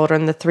older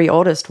children, the 3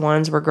 oldest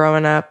ones, were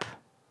growing up,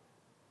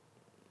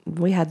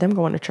 we had them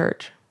going to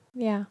church.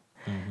 Yeah.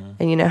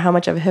 And you know how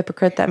much of a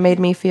hypocrite that made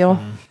me feel?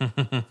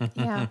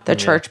 The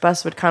church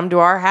bus would come to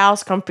our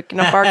house, come picking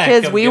up our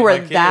kids. We were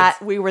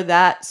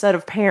that set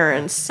of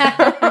parents.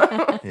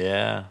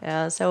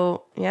 Yeah.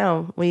 So,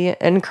 we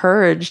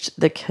encouraged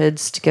the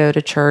kids to go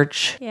to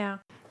church. Yeah.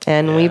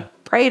 And we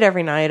prayed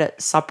every night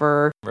at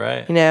supper.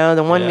 Right. You know,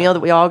 the one meal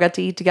that we all got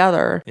to eat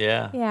together.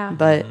 Yeah. Yeah.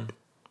 But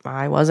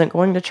I wasn't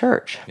going to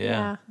church.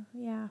 Yeah.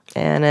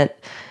 And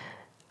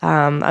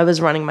I was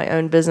running my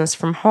own business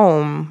from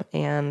home,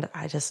 and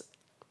I just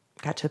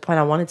got to the point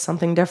I wanted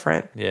something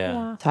different.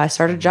 Yeah. So I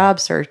started job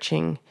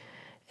searching,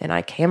 and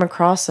I came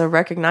across a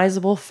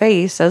recognizable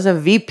face as a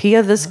VP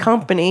of this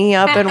company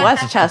up in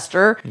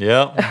Westchester.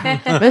 Yep.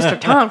 Mr.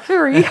 Tom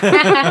Curry.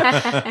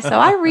 So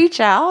I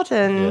reach out,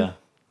 and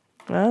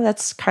well,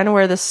 that's kind of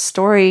where this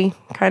story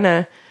kind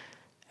of,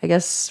 I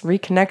guess,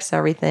 reconnects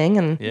everything.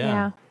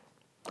 And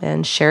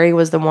and Sherry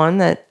was the one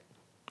that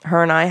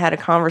her and I had a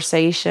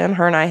conversation.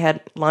 Her and I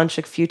had lunch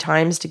a few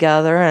times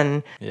together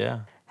and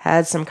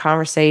had some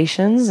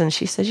conversations. And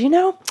she says, do you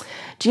know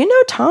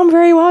Tom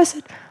very well? I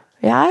said,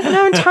 yeah, I've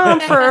known Tom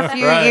for a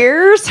few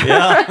years.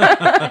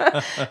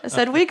 I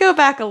said, we go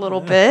back a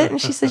little bit.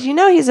 And she says,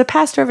 he's a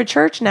pastor of a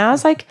church now. I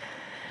was like,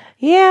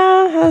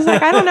 yeah. I was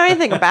like, I don't know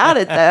anything about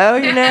it though,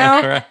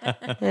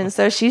 And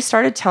so she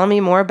started telling me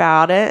more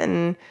about it.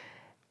 And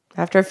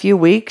after a few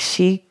weeks,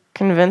 she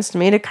convinced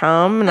me to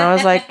come. And I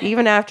was like,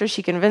 even after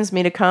she convinced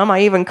me to come,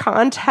 I even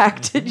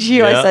contacted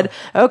you. I said,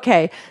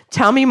 okay,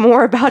 tell me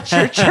more about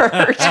your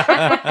church.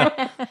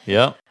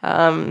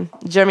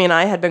 Jimmy and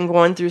I had been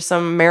going through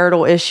some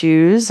marital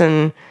issues,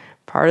 and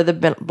part of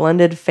the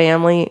blended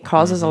family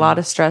causes a lot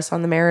of stress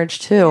on the marriage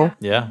too.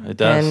 Yeah, it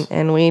does.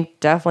 And we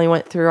definitely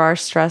went through our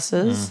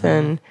stresses,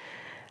 and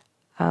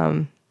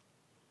but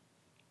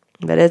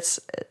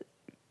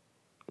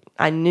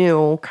I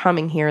knew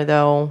coming here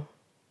though,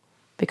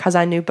 because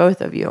I knew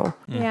both of you.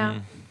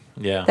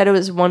 That it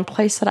was one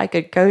place that I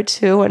could go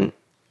to,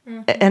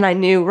 and I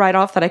knew right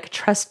off that I could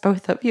trust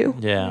both of you.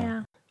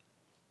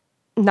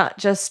 Not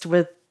just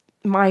with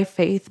my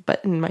faith,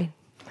 but in my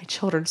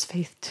children's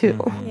faith too.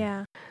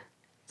 Yeah.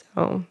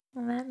 So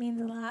well, that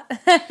means a lot.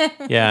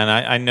 And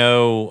I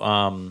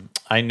know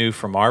I knew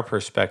from our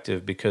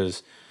perspective,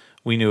 because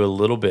we knew a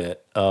little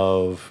bit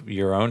of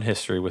your own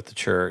history with the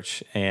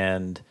church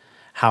and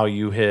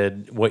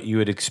what you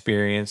had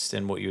experienced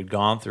and what you had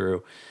gone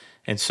through.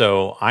 And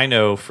so I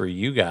know for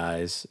you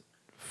guys,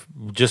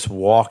 just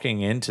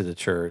walking into the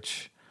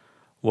church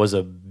was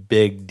a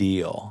big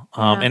deal.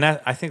 And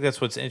I think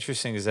that's what's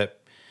interesting is that,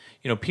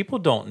 people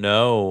don't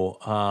know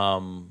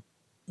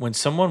when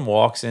someone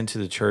walks into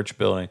the church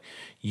building,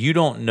 you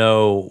don't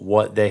know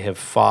what they have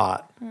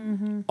fought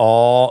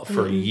all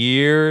for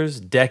years,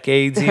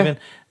 decades even.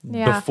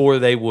 Before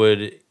they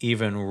would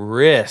even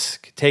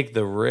take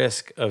the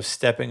risk of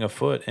stepping a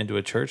foot into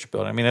a church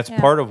building. I mean, that's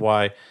part of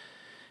why,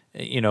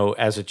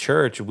 as a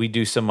church, we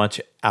do so much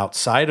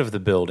outside of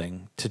the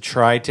building to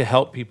try to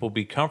help people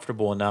be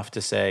comfortable enough to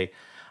say,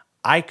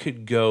 I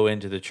could go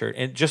into the church.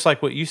 And just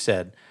like what you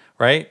said,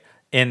 right?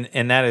 And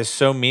that is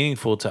so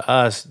meaningful to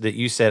us that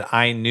you said,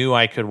 I knew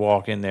I could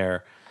walk in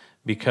there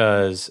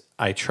because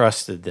I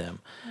trusted them.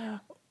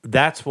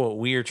 That's what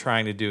we are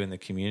trying to do in the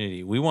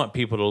community. We want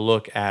people to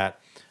look at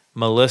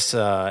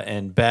Melissa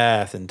and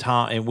Beth and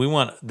Tom, and we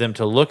want them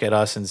to look at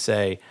us and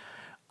say,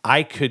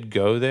 I could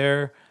go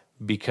there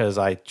because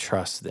I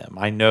trust them.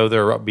 I know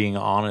they're being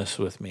honest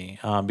with me,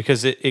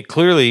 because it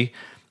clearly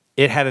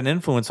had an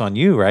influence on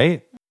you,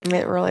 right?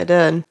 It really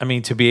did. I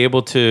mean, to be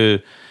able to,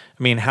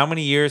 how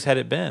many years had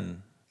it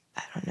been?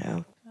 I don't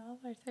know. 12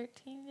 or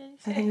 13, did you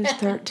say? I think it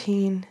was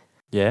 13.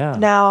 Yeah.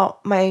 Now,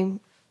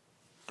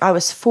 I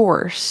was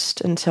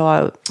forced until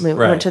I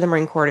went to the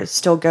Marine Corps to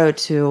still go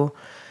to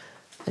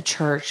a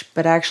church,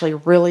 but actually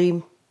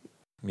really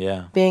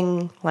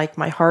being like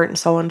my heart and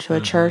soul into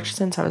a church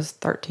since I was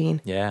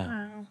 13.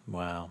 Yeah.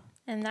 Wow.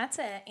 And that's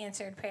an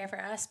answered prayer for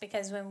us,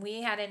 because when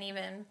we hadn't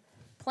even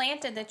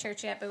planted the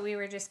church yet, but we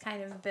were just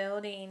kind of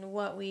building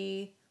what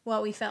we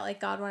felt like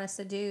God wanted us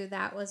to do,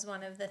 that was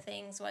one of the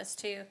things, was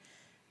to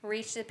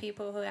reach the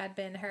people who had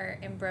been hurt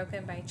and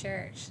broken by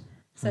church.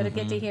 So to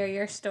get to hear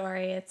your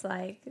story, it's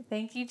like,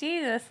 thank you,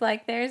 Jesus.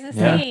 Like there's a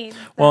Yeah. seed.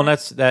 Well, and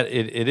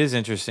it is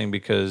interesting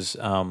because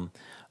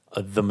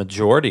the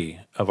majority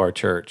of our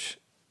church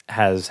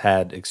has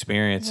had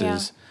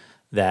experiences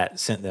that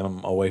sent them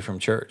away from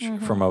church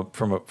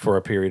for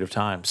a period of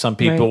time. Some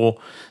people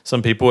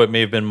it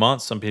may have been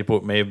months, some people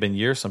it may have been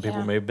years, some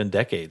people it may have been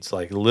decades.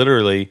 Like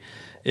literally,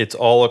 it's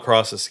all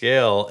across the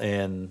scale,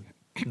 and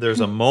there's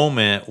a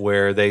moment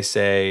where they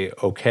say,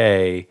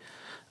 okay.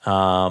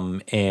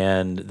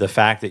 And the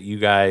fact that you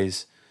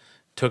guys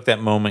took that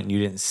moment and you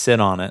didn't sit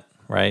on it,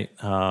 right?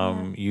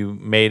 You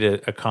made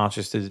a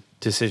conscious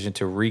decision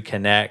to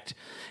reconnect.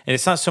 And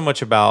it's not so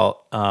much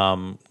about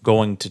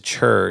going to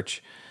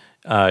church.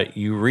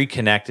 You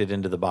reconnected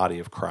into the body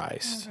of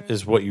Christ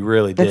is what you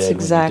really did. That's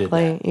exactly.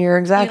 When you did that. You're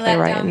exactly you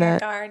let right down in your that.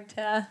 guard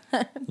to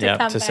Yeah,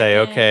 come to back say,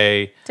 in,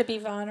 okay, to be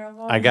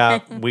vulnerable.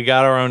 we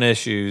got our own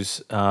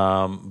issues,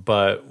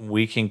 but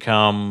we can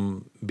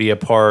come be a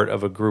part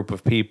of a group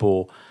of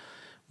people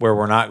where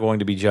we're not going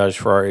to be judged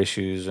for our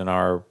issues and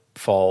our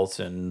faults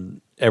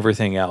and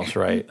everything else,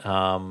 right?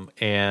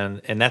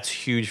 And that's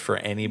huge for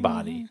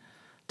anybody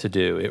to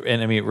do.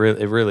 And I mean,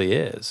 it really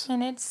is.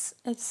 And it's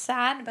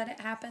sad, but it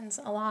happens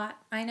a lot.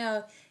 I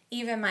know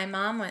even my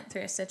mom went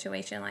through a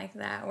situation like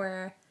that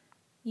where,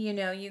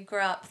 you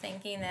grow up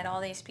thinking that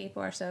all these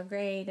people are so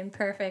great and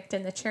perfect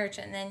in the church,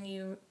 and then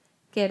you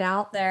get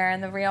out there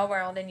in the real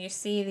world and you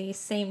see these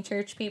same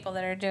church people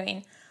that are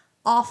doing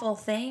awful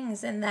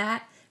things, and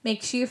that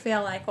makes you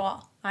feel like,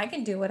 well, I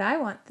can do what I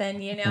want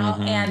then,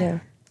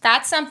 and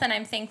that's something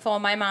I'm thankful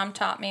my mom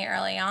taught me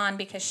early on,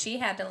 because she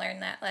had to learn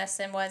that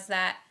lesson, was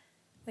that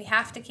we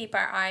have to keep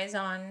our eyes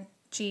on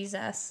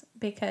Jesus,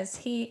 because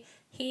he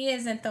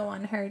isn't the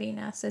one hurting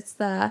us.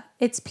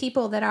 It's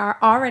people that are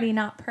already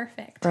not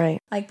perfect.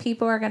 Right. Like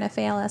people are going to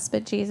fail us,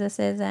 but Jesus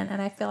isn't.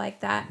 And I feel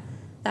like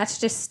that's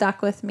just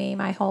stuck with me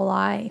my whole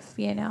life,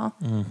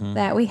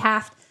 that we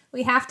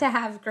have to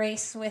have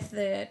grace with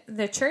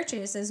the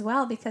churches as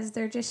well, because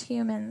they're just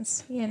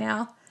humans,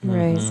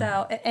 Right.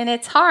 So, and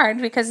it's hard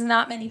because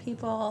not many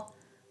people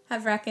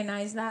have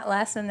recognized that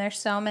lesson. There's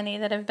so many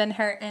that have been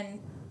hurt and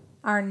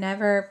are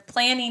never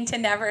planning to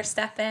never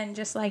step in,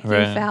 just like you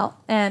felt.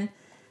 And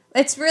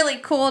it's really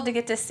cool to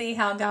get to see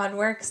how God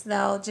works,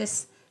 though,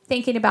 just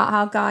thinking about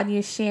how God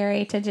used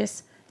Sherry to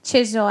just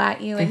chisel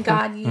at you, and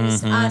God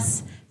used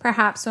us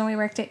perhaps when we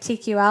worked at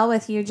TQL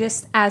with you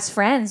just as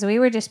friends. We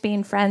were just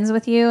being friends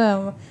with you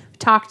and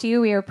talked to you.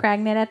 We were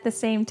pregnant at the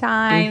same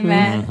time,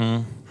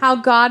 and how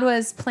God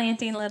was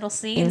planting little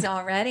seeds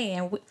already.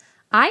 And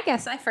I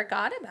guess I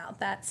forgot about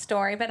that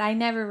story, but I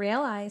never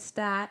realized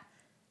that.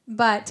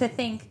 But to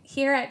think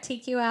here at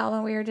TQL,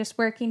 when we were just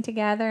working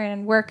together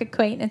and work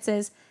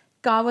acquaintances,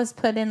 God was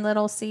putting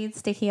little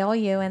seeds to heal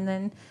you. And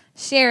then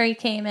Sherry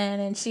came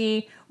in and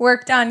she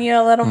worked on you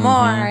a little more.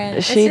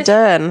 And She did.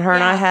 And her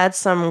and I had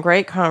some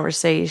great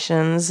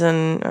conversations.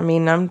 And I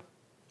mean, I'm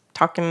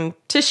talking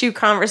tissue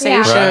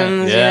conversations,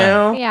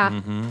 Right.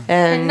 Yeah.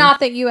 And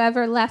not that you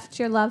ever left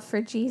your love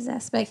for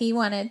Jesus, but he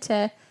wanted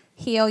to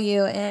heal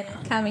you in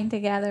coming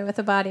together with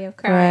the body of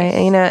Christ. Right.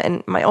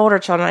 And my older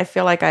children, I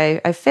feel like I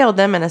failed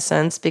them in a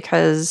sense,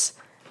 because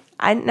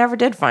I never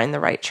did find the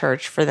right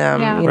church for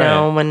them,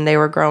 when they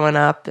were growing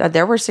up.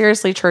 There were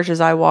seriously churches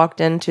I walked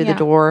into the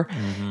door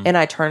and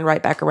I turned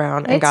right back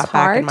around and got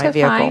back in my It's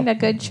vehicle. hard to find a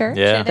good church.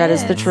 Yeah. That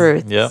is the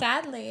truth. Yep.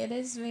 Sadly, it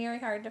is very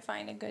hard to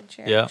find a good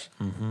church. Yeah.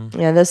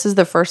 Yeah, this is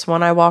the first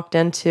one I walked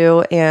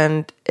into,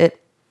 and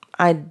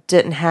I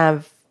didn't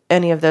have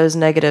any of those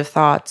negative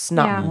thoughts.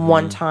 Not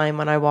one time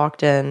when I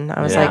walked in.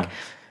 I was like,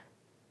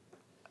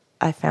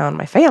 I found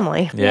my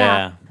family.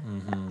 Yeah.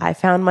 I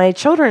found my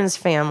children's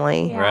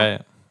family. Yeah.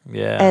 Right.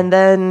 Yeah. And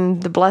then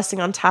the blessing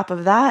on top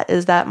of that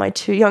is that my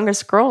two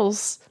youngest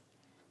girls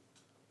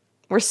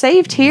were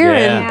saved here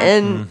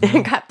and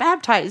got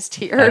baptized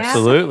here.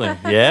 Absolutely.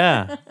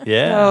 Yeah.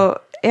 Yeah.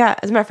 So,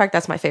 as a matter of fact,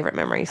 that's my favorite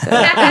memory. So.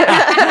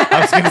 I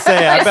was going to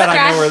say, I bet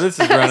I know where this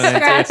is running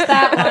Scratch into.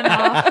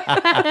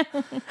 that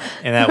one off.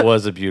 And that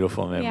was a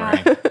beautiful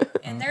memory. Yeah.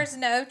 And there's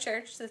no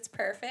church that's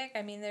perfect.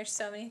 I mean, there's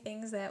so many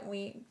things that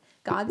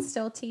God's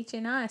still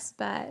teaching us,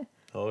 but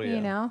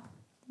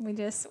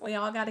we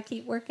all got to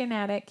keep working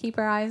at it, keep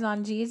our eyes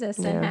on Jesus,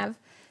 and have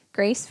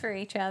grace for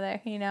each other,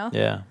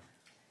 Yeah.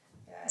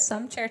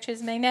 Some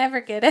churches may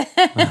never get it.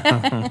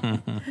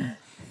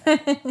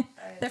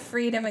 The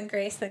freedom and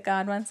grace that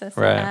God wants us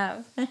to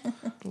have.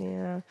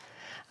 Yeah,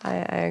 I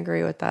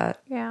agree with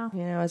that. Yeah.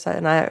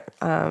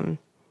 And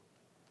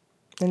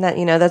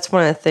that's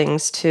one of the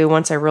things too.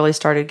 Once I really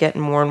started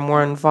getting more and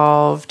more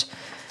involved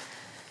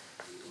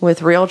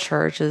with Real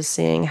Church, is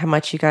seeing how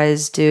much you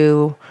guys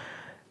do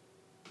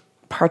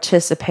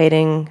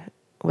participating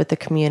with the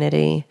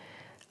community,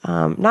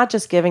 not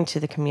just giving to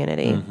the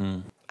community.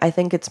 I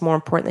think it's more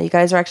important that you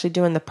guys are actually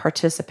doing the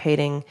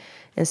participating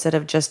instead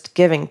of just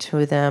giving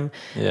to them.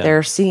 Yeah.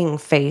 They're seeing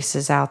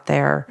faces out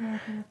there.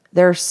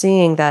 They're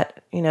seeing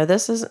that,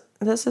 this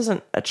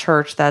isn't a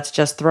church that's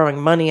just throwing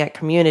money at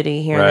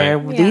community here and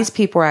there. Yeah. These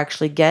people are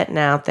actually getting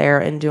out there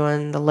and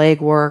doing the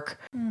legwork.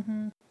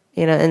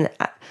 And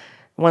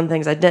one of the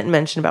things I didn't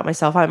mention about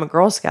myself, I'm a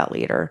Girl Scout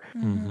leader.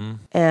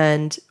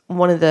 And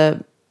one of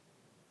the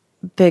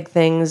big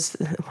things,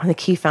 one of the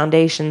key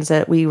foundations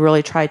that we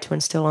really try to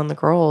instill in the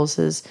girls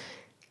is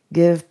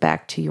give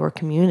back to your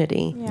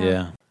community.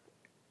 Yeah.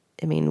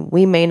 I mean,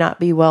 we may not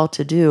be well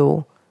to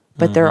do,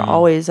 but there are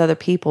always other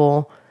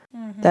people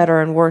that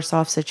are in worse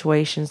off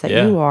situations that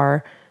you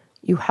are.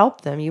 You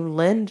help them, you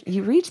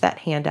reach that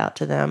hand out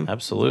to them.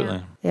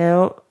 Absolutely. You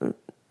know,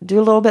 do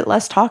a little bit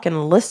less talking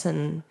and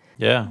listen.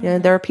 Yeah. You know,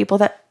 there are people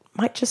that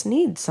might just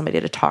need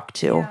somebody to talk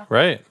to. Yeah.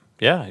 Right.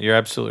 Yeah, you're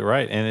absolutely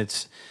right. And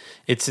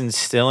it's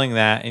instilling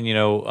that, and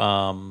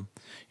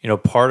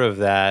part of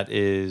that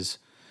is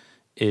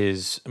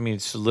I mean,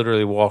 it's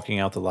literally walking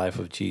out the life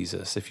of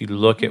Jesus. If you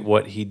look at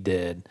what he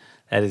did,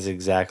 that is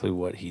exactly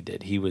what he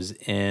did. He was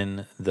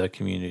in the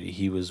community.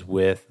 He was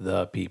with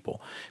the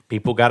people.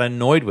 People got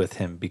annoyed with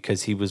him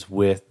because he was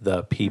with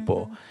the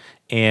people.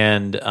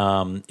 And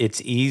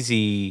it's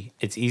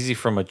easy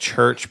from a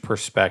church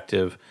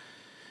perspective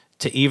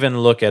to even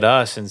look at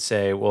us and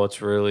say, well,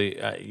 it's really,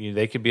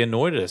 they could be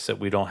annoyed at us that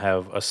we don't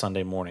have a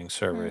Sunday morning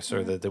service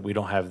or that we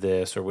don't have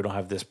this or we don't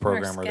have this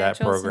program or that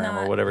program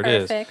or whatever it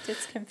is. Perfect.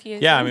 It's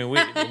confusing. Yeah, I mean,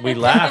 we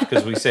laugh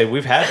because we say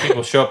we've had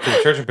people show up to the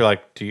church and be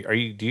like, do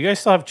you guys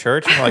still have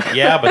church? And we're like,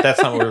 yeah, but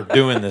that's not what we're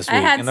doing this week.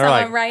 I had and they're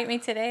someone like, write me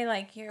today,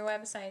 like, your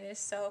website is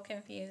so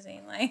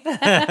confusing. Like,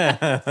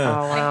 Oh,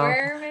 wow.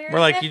 we're we're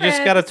like, you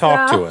just got to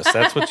talk to us.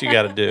 That's what you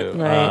got to do.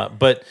 Right.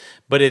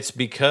 But it's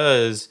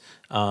because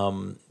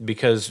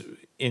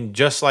in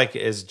just like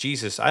as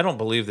Jesus, I don't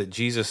believe that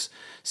Jesus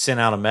sent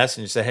out a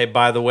message and said, hey,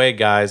 by the way,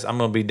 guys, I'm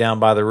going to be down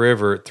by the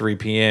river at 3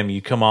 p.m.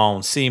 You come on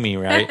and see me,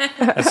 right?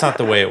 That's not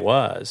the way it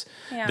was.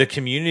 Yeah. The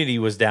community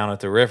was down at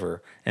the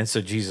river, and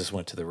so Jesus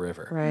went to the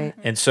river. Right.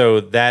 And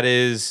so that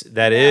is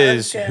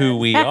was good. who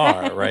we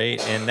are, right?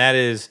 And that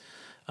is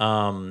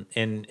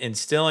in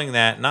instilling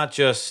that not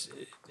just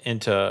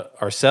into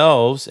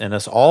ourselves and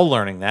us all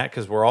learning that,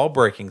 because we're all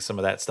breaking some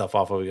of that stuff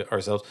off of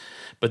ourselves,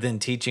 but then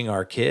teaching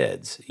our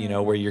kids,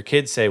 where your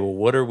kids say, well,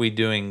 what are we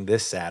doing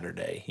this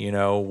Saturday?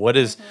 What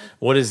does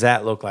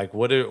that look like?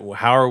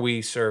 How are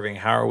we serving?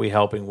 How are we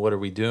helping? What are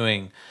we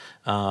doing?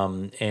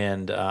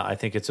 I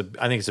think it's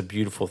a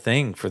beautiful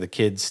thing for the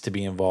kids to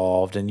be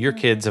involved, and your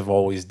kids have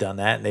always done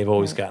that, and they've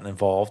always gotten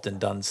involved and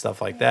done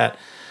stuff like that,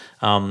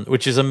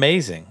 which is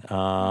amazing.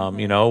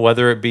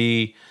 Whether it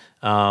be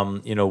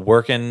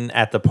working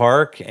at the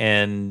park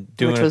and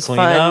doing Which was a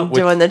cleanup, fun,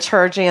 doing the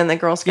church and the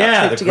Girl Scout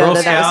trip the together. Girl That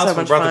was Scouts, so we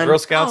much brought the fun. Girl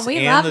Scouts we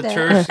and loved the it.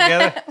 church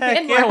together. We had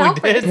Heck more yeah, we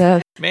helpers. did.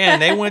 Yeah. Man,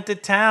 they went to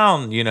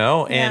town,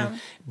 and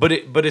but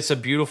it's a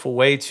beautiful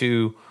way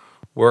to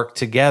work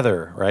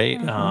together, right?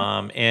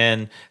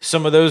 And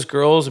some of those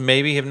girls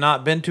maybe have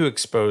not been too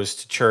exposed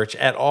to church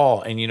at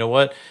all, and you know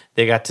what?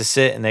 They got to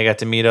sit and they got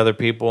to meet other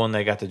people and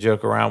they got to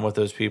joke around with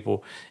those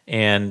people.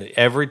 And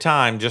every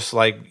time, just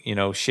like,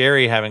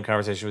 Sherry having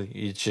conversation with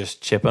you, it's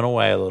just chipping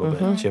away a little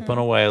bit, chipping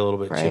away a little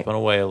bit, Right. chipping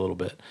away a little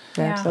bit.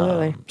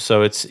 Absolutely.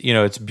 So it's,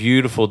 it's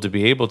beautiful to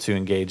be able to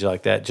engage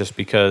like that just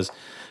because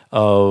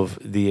of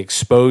the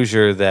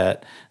exposure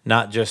that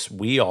not just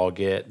we all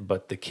get,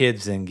 but the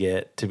kids then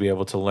get to be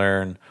able to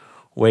learn,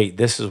 wait,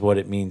 this is what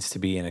it means to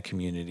be in a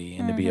community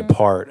and to be a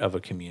part of a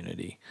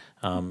community.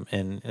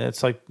 And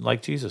it's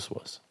like Jesus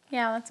was.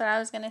 Yeah, that's what I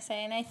was going to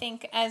say. And I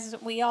think as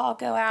we all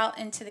go out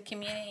into the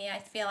community, I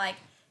feel like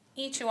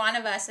each one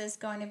of us is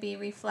going to be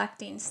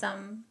reflecting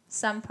some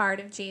part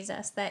of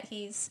Jesus that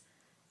he's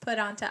put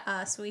onto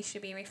us. We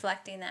should be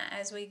reflecting that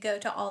as we go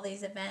to all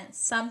these events.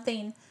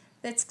 Something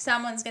that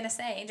someone's going to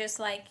say, just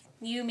like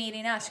you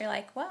meeting us, you're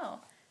like,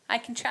 whoa, I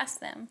can trust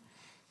them.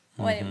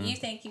 When you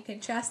think you can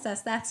trust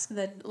us, that's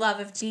the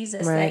love of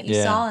Jesus that you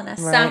saw in us.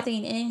 Right.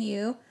 Something in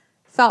you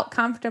felt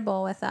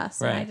comfortable with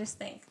us. Right. And I just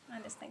think that.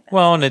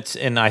 Well,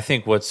 and I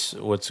think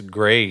what's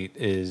great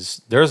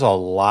is there's a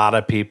lot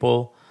of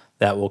people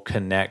that will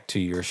connect to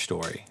your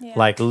story,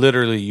 like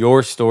literally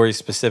your story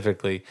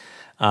specifically,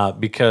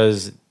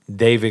 because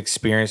they've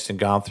experienced and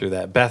gone through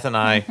that. Beth and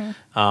I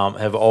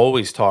have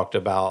always talked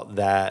about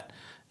that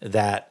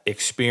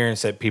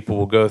experience that people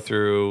will go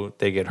through.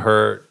 They get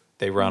hurt,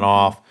 they run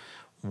off.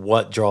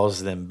 What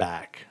draws them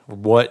back?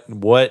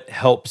 What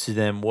helps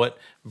them? What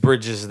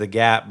bridges the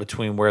gap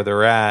between where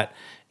they're at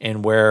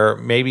and where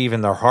maybe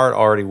even their heart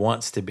already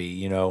wants to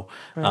be?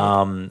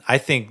 Right. I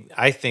think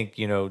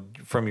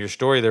from your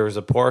story there was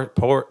a part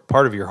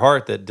of your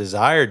heart that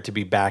desired to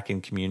be back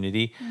in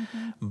community,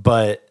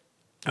 but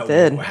how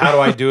do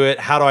I do it?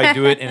 How do I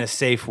do it in a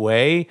safe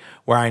way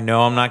where I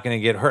know I'm not going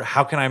to get hurt?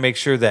 How can I make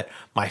sure that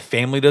my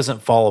family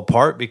doesn't fall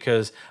apart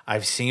because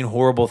I've seen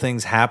horrible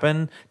things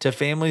happen to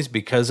families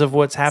because of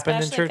what's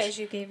happened Especially in church? because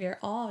you gave your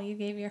all, you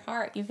gave your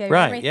heart, you gave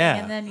Right, everything, yeah.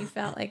 and then you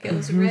felt like it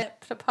was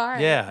ripped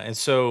apart. Yeah, and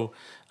so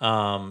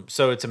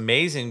it's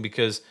amazing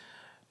because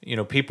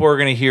people are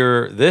going to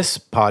hear this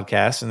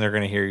podcast and they're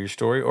going to hear your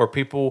story, or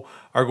people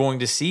are going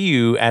to see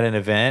you at an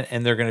event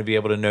and they're going to be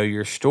able to know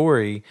your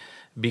story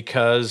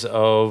because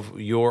of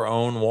your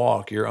own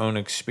walk, your own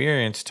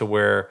experience, to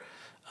where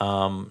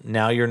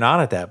now you're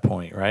not at that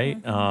point, right?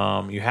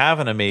 You have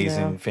an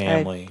amazing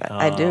family.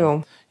 I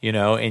do. You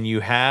know, and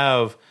you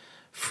have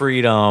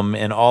freedom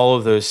and all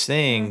of those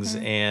things.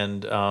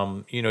 And,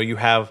 you know, you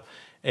have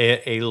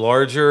a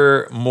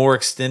larger, more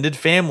extended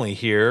family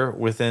here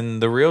within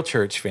the Real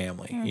Church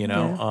family, you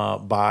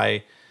know,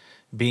 by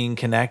being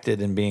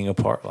connected and being a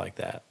part like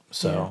that.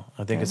 So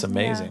I think it's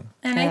amazing.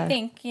 Yeah. And I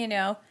think, you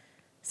know,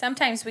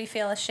 sometimes we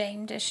feel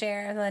ashamed to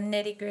share the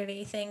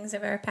nitty-gritty things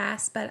of our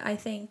past, but I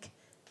think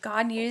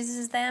God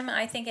uses them.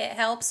 I think it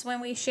helps when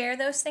we share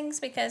those things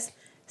because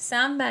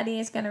somebody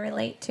is going to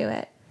relate to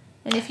it.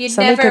 And if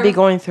somebody could be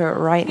going through it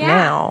right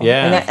now.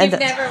 Yeah. And if you've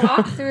never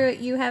walked through it,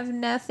 you have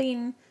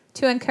nothing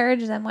to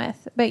encourage them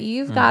with. But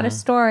you've got a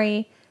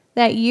story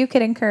that you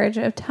could encourage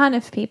a ton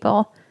of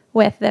people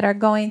with that are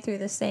going through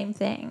the same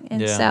thing.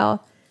 And so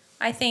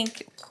I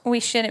think we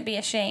shouldn't be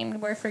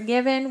ashamed. We're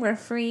forgiven. We're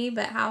free.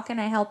 But how can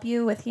I help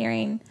you with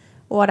hearing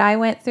what I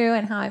went through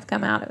and how I've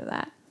come out of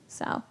that?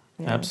 So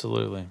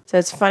Absolutely. So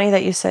it's funny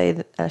that you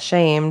say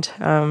ashamed.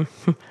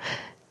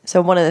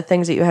 So one of the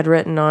things that you had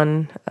written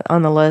on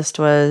the list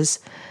was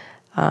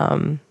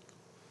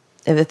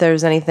if there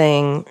was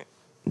anything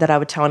that I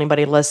would tell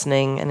anybody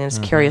listening and is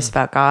curious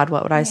about God,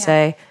 what would I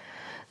say?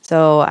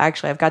 So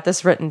actually, I've got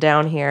this written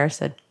down here. It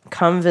said,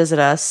 come visit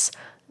us.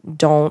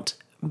 Don't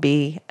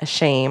be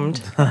ashamed.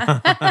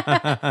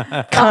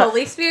 The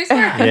Holy Spirit's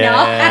working,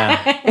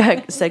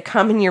 y'all. Said,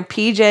 come in your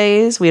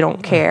PJs. We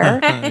don't care.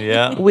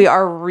 Yeah. We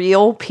are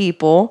real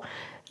people.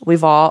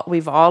 We've all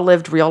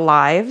lived real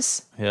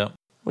lives. Yeah.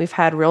 We've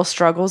had real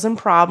struggles and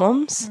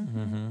problems.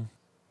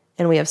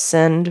 And we have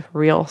sinned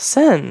real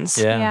sins.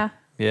 Yeah.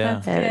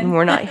 Yeah. And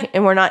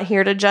we're not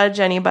here to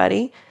judge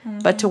anybody,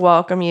 but to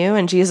welcome you.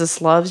 And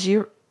Jesus loves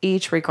you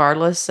each,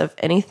 regardless of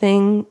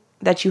anything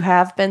that you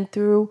have been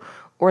through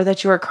or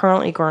that you are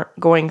currently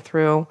going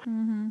through.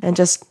 And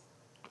just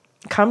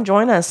come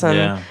join us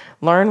and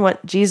learn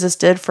what Jesus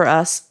did for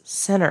us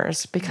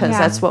sinners, because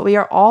that's what we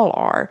all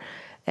are.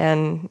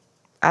 And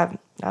I'll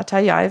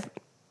tell you, I've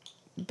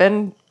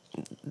been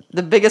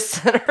the biggest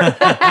sinner.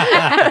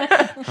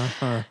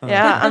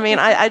 I mean,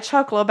 I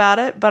chuckle about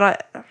it,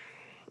 but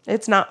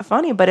it's not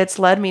funny, but it's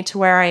led me to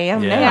where I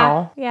am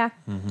now. Yeah.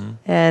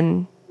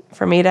 And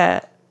for me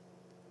to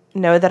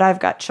know that I've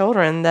got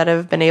children that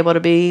have been able to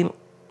be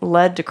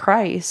led to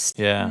Christ.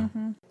 Yeah.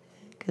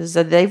 Because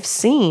they've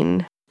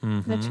seen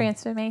the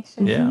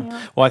transformation.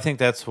 Yeah. Well, I think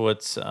that's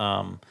what's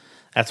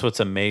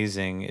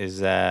amazing is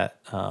that,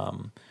 I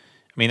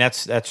mean,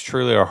 that's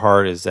truly our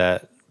heart, is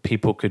that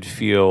people could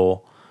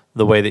feel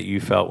the way that you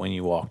felt when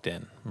you walked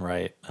in,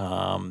 right?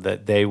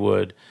 That they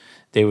would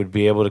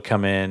be able to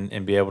come in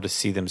and be able to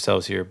see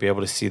themselves here, be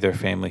able to see their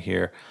family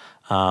here,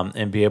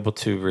 and be able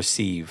to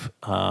receive.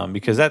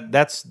 Because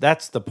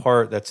that's the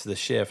part, that's the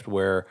shift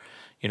where,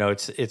 you know,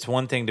 it's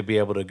one thing to be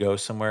able to go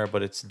somewhere,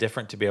 but it's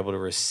different to be able to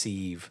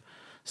receive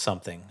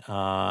something.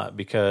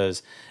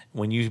 Because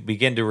when you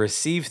begin to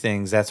receive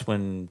things, that's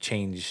when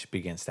change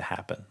begins to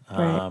happen.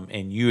 Right.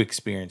 And you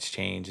experience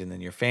change, and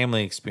then your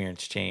family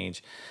experience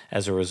change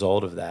as a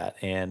result of that.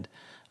 And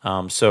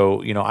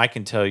so, you know, I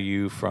can tell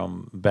you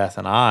from Beth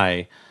and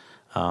I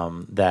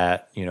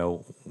that, you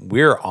know,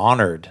 we're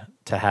honored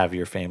to have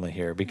your family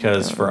here,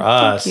 because for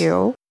us,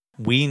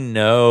 we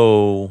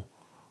know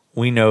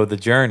the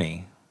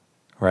journey,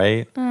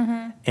 right?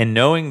 And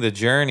knowing the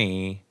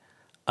journey,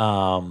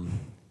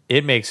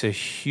 it makes a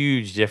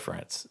huge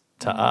difference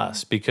to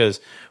us, because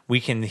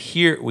we can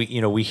hear,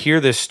 we hear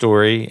this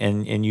story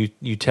and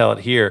you tell it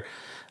here.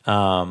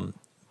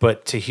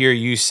 But to hear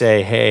you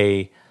say,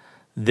 hey,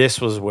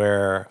 this was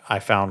where I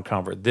found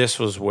comfort. This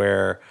was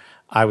where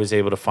I was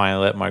able to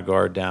finally let my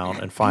guard down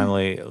and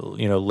finally,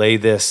 you know, lay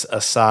this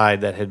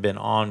aside that had been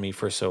on me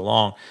for so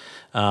long.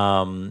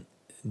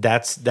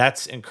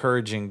 That's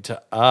encouraging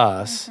to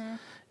us.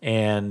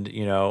 And,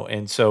 you know,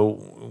 and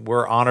so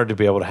we're honored to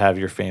be able to have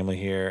your family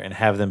here and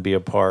have them be a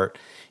part.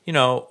 You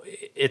know,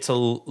 it's a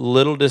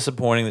little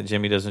disappointing that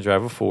Jimmy doesn't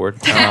drive a Ford.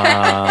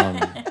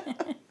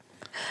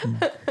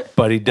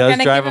 But he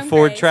does drive a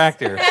Ford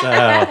tractor. So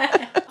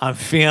I'm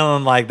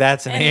feeling like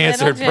that's an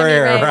answered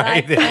prayer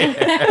right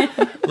there.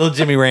 Little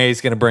Jimmy Ray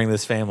is going to bring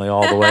this family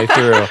all the way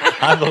through.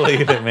 I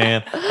believe it,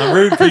 man. I'm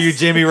rooting for you,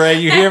 Jimmy Ray.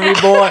 You hear me,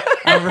 boy?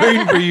 I'm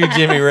rooting for you,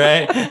 Jimmy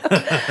Ray.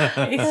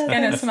 He's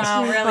going to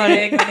smile really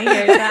big when he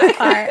hears that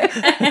part.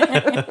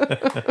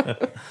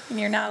 And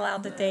you're not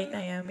allowed to date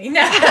Naomi.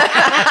 No.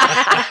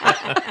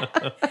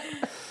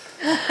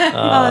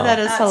 That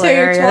is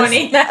hilarious.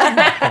 220.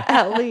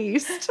 At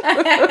least.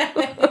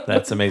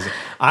 That's amazing.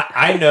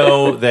 I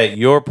know that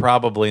you're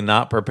probably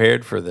not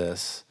prepared for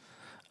this,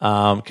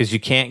 because you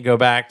can't go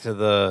back to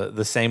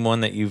the same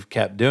one that you've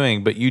kept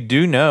doing. But you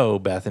do know,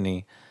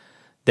 Bethany,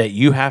 that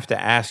you have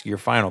to ask your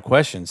final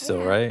question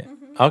still, right?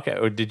 Okay.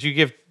 Or did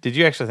you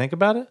actually think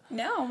about it?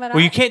 No, but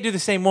you can't do the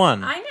same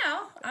one. I know.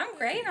 I'm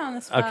great on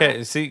the spot.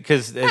 Okay. See,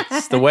 because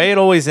it's the way it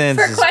always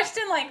ends. For a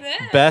question like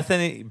this,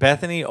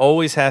 Bethany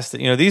always has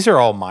to. You know, these are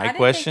all my I didn't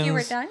questions. think you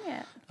were done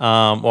yet.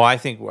 Well, I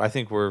think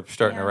we're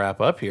starting to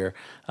wrap up here,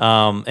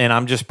 and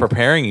I'm just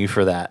preparing you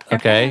for that.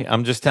 Okay,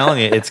 I'm just telling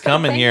you it's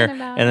coming here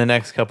in the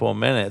next couple of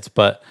minutes.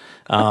 But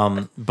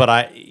I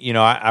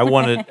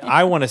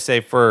want to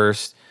say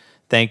first,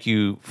 thank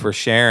you for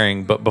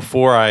sharing. But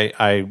before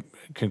I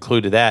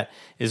conclude to that,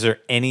 is there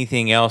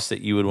anything else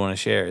that you would want to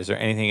share? Is there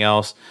anything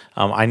else?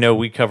 I know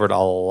we covered a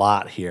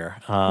lot here,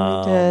 We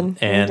did.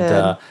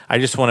 and I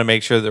just want to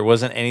make sure there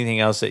wasn't anything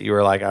else that you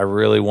were like, I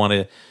really want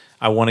to.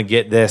 I want to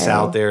get this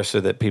out there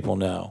so that people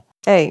know.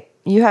 Hey,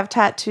 you have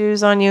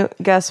tattoos on you.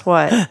 Guess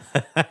what?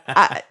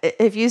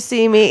 If you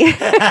see me,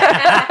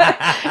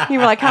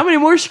 you're like, how many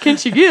more can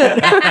she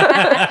get?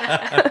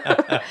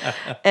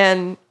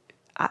 And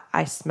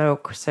I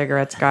smoke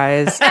cigarettes,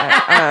 guys.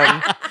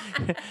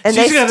 And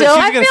she's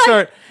gonna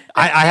start.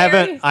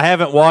 I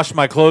haven't washed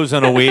my clothes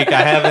in a week.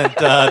 I haven't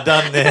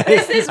done this.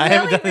 This is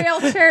really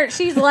real church.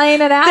 She's laying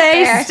it out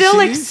there. They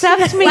still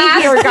accept me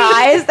here,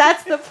 guys.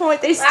 That's the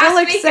point. They still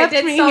accept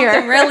me here.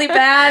 Something really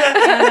bad.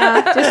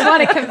 And, just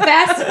want to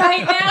confess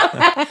right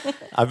now.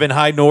 I've been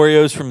hiding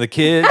Oreos from the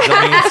kids.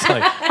 I mean, it's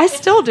like I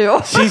still do.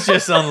 She's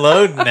just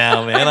unloading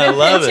now, man. I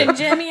love it.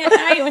 Jimmy at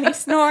night when he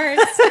snores.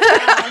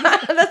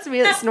 That's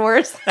me that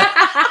snores.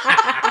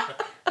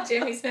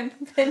 Jimmy's been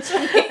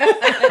pinching me.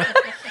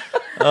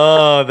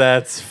 Oh,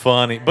 that's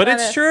funny, but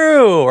it's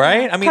true,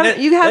 right? I mean,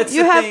 you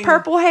have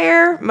purple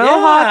hair,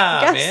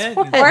 mohawk. Guess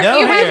what? Or no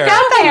you hair.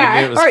 got that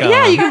hair. Or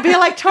you can be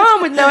like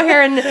Tom with no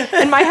hair,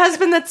 and my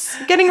husband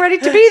that's getting ready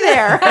to be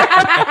there.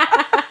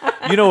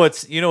 You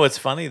know what's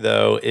funny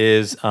though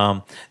is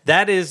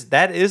that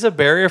is a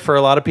barrier for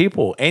a lot of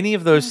people. Any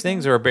of those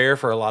things are a barrier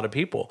for a lot of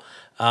people.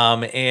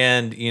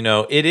 And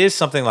it is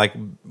something like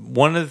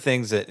one of the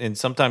things that, and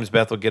sometimes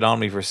Beth will get on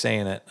me for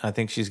saying it. I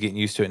think she's getting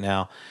used to it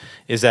now,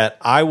 is that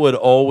I would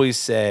always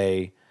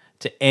say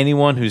to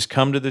anyone who's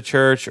come to the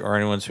church or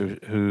anyone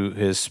who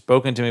has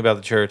spoken to me about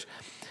the church,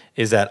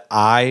 is that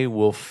I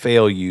will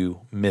fail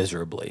you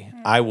miserably.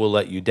 I will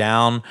let you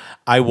down.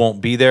 I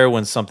won't be there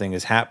when something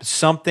is happen.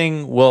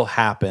 Something will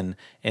happen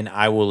and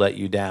I will let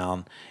you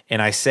down.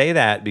 And I say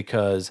that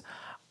because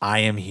I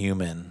am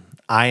human.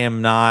 I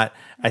am not.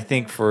 I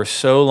think for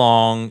so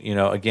long,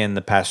 again,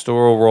 the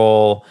pastoral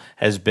role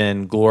has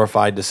been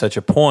glorified to such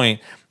a point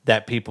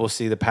that people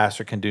see the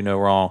pastor can do no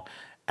wrong.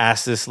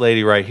 Ask this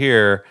lady right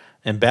here,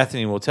 and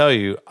Bethany will tell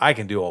you, I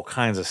can do all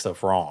kinds of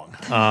stuff wrong.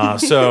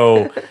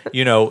 So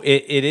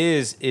it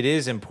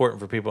is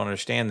important for people to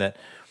understand that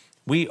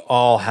we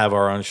all have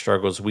our own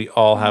struggles. We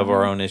all have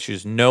our own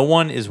issues. No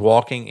one is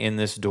walking in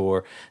this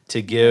door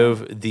to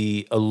give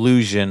the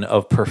illusion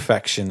of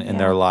perfection in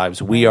their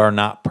lives. We are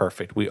not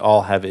perfect. We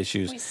all have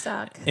issues. We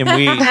suck.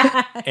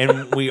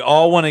 And we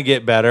all want to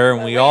get better, and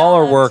but we all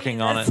are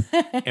working on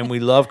it. And we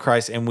love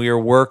Christ, and we are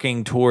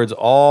working towards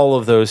all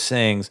of those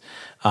things.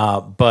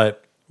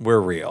 But we're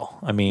real.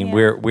 I mean,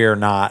 we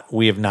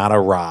have not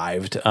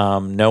arrived.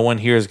 No one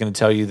here is going to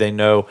tell you they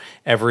know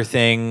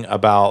everything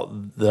about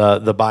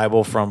the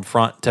Bible from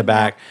front to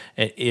back.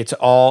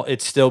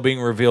 It's still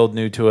being revealed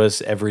new to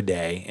us every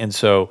day. And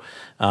so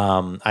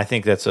I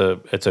think it's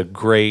a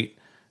great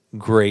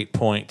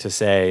point to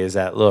say is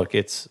that, look,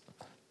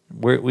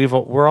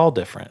 we're all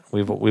different.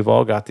 We've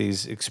all got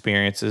these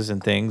experiences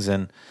and things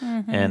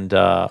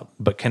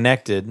but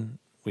connected,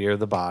 we are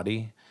the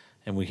body.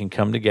 And we can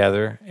come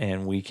together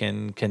and we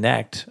can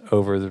connect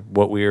over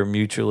what we are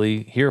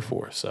mutually here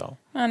for. So,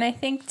 and I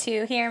think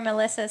too, hearing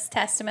Melissa's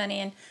testimony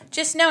and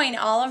just knowing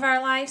all of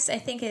our lives, I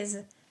think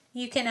is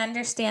you can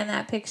understand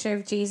that picture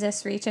of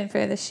Jesus reaching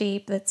for the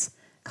sheep that's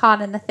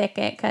caught in the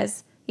thicket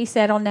because he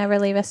said he'll never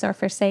leave us or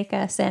forsake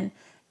us. And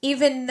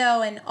even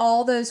though in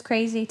all those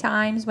crazy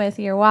times with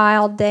your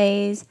wild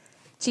days,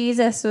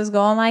 Jesus was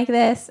going like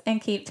this and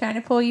keep trying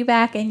to pull you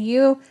back, and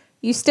you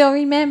still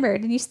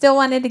remembered and you still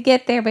wanted to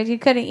get there, but you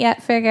couldn't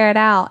yet figure it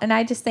out. And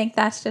I just think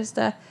that's just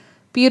a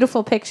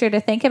beautiful picture to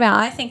think about.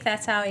 I think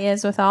that's how he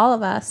is with all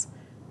of us,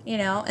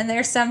 and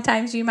there's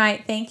sometimes you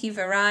might think you've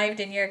arrived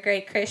and you're a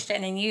great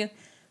Christian and you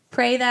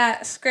pray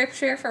that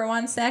scripture for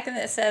 1 second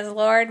that says,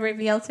 Lord,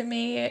 reveal to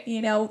me,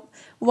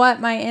 what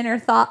my inner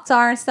thoughts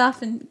are and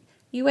stuff. And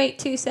you wait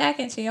 2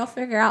 seconds and you'll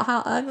figure out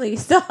how ugly you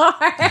still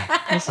are.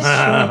 This is true.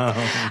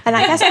 And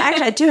I guess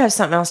actually I do have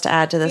something else to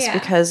add to this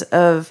because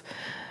of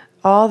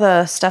all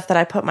the stuff that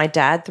I put my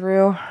dad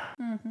through.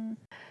 Mm-hmm.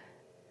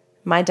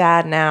 My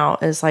dad now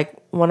is like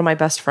one of my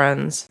best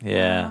friends.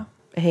 Yeah.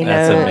 He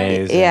That's knows.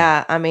 amazing.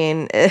 Yeah. I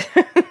mean,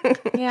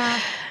 yeah.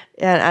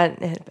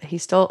 And he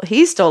still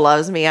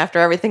loves me after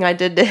everything I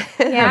did to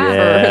him.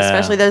 Yeah.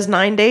 Especially those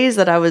 9 days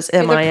that I was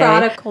MIA. The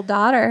prodigal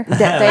daughter.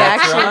 They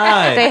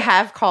actually they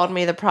have called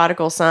me the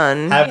prodigal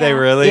son. Have they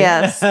really?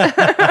 Yes.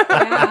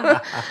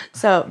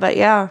 So, but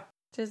yeah.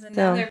 Which is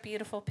another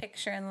beautiful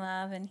picture in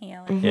love and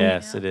healing. Mm-hmm.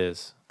 Yes, it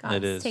is.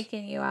 God's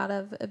taking you out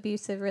of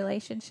abusive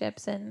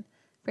relationships and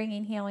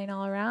bringing healing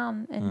all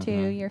around into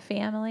your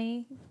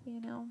family,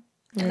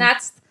 And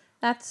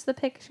that's the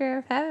picture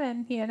of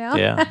heaven,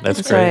 Yeah,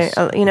 that's great.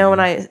 Right. When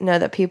I know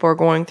that people are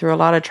going through a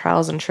lot of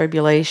trials and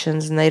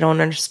tribulations and they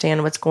don't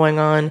understand what's going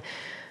on,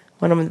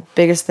 one of the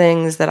biggest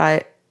things that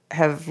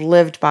have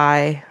lived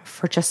by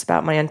for just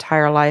about my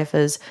entire life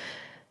is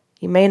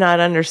you may not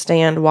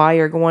understand why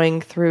you're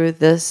going through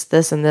this,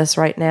 and this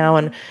right now,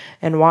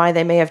 and why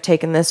they may have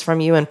taken this from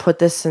you and put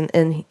this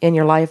in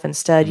your life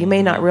instead. You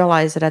may not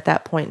realize it at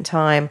that point in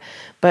time,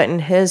 but in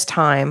His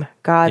time,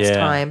 God's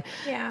time,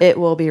 it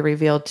will be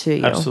revealed to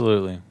you.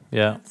 Absolutely.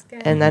 Yeah. That's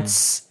good. And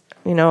that's,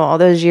 all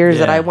those years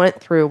that I went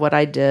through what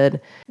I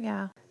did.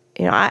 Yeah.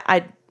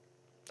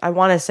 I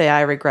want to say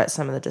I regret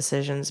some of the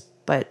decisions,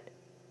 but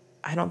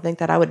I don't think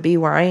that I would be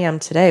where I am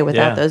today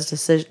without those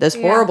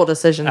horrible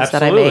decisions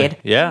that I made.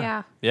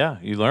 Yeah.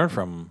 You learn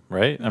from them,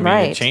 right? I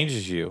mean, it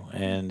changes you,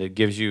 and it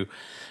gives you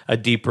a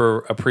deeper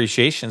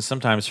appreciation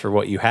sometimes for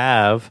what you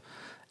have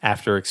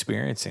after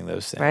experiencing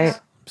those things. Right.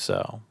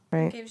 So.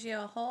 Right. Gives you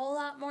a whole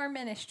lot more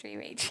ministry,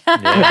 Rachel.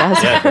 It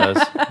does.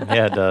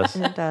 Yeah, it does.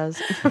 It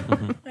does.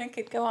 I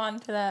could go on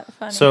to that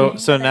funny.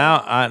 So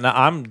now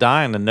I'm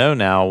dying to know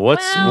now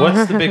what's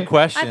the big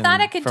question? I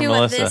thought I could do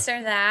Melissa? with this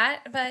or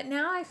that, but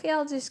now I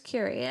feel just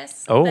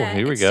curious. Oh, but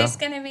here we go. It's just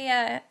going to be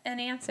an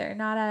answer,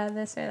 not a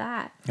this or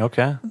that.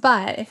 Okay.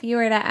 But if you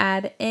were to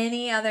add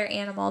any other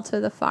animal to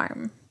the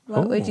farm,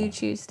 what would you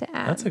choose to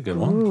add? That's a good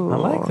one. I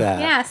like that.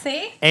 Yeah,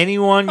 see?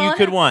 Anyone you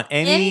could want.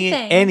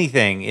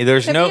 Anything.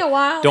 There's Could be a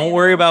wild don't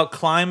worry animal. about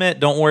climate.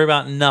 Don't worry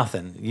about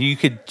nothing. You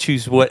could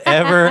choose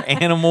whatever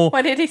animal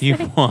What did he you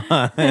say? want.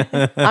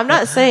 I'm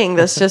not saying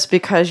this just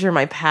because you're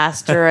my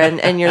pastor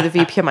and you're the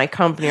VP of my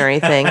company or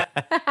anything.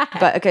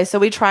 But okay, so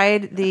we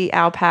tried the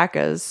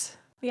alpacas.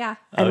 Yeah.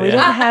 And we didn't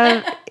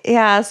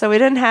have, so we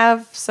didn't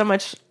have so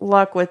much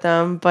luck with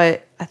them,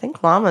 but I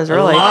think llamas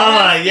really.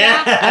 Llama,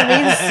 yeah. I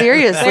mean,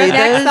 seriously,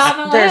 They're next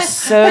on the they're list.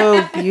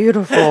 so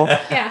beautiful,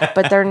 Yeah.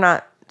 but they're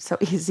not so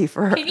easy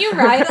for. Can you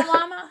ride a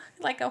llama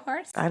like a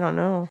horse? I don't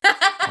know.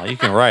 Well, you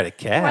can ride a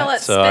cat, Well,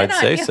 it's so I'd spit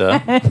on say you. so.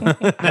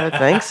 I would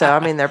think so. I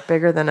mean, they're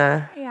bigger than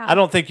Yeah. I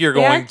don't think you're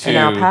They are going an to.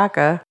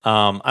 alpaca.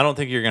 I don't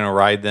think you're going to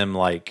ride them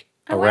like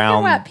I wonder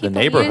around what the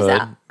people use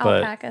neighborhood,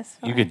 but alpacas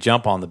for. you could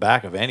jump on the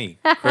back of any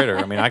critter.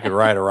 I mean, I could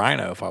ride a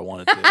rhino if I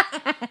wanted to.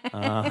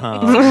 You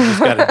just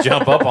got to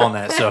jump up on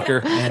that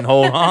sucker and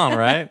hold on,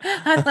 right?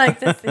 I'd like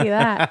to see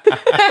that.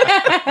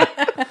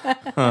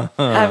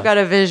 I've got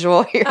a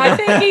visual here.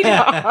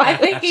 I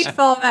think he'd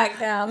fall back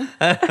down.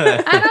 I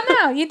don't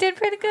know. You did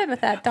pretty good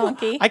with that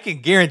donkey. I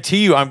can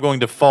guarantee you I'm going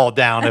to fall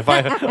down if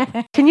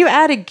I. Can you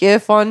add a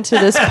GIF onto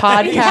this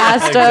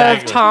podcast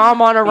Exactly. of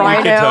Tom on a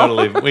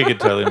rhino? we could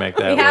totally make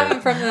that We have work.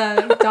 him from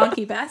the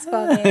donkey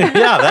basketball game.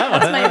 Yeah, that one.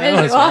 That's my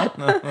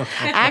visual.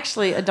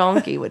 Actually, a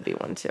donkey would be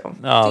one too.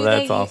 Oh, Do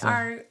that's they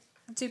awesome.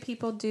 Do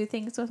people do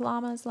things with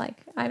llamas? Like,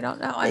 I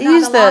don't know. I'm They not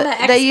use a llama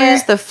expert. they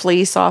use the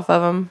fleece off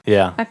of them.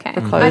 Yeah. Okay.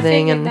 for I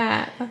clothing figured and-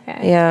 that. Okay.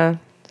 Yeah,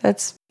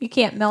 that's You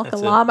can't milk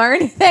That's a it. llama or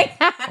anything.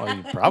 Well,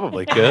 you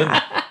probably could.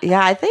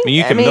 yeah. I think. I mean,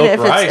 you can milk if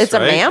rice, it's a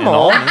right? And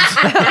mammal. almonds.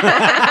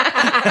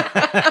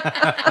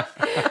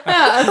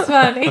 That's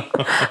funny.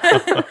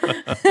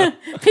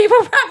 People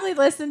probably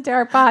listen to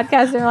our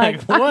podcast. They're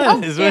like, Like, I what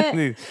don't is get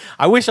with these?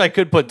 I wish I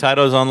could put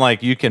titles on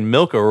like you can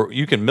milk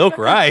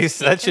rice.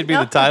 That should be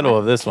the title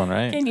of this one,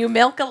 right? Can you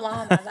milk a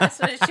llama? That's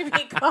what it should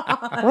be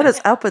called. What is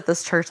up with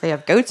this church? They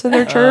have goats in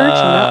their church.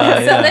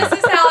 So this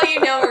is how you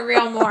know we're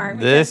real more.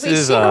 This because we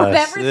is share us.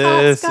 whatever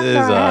This thoughts come is to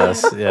our head.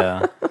 us.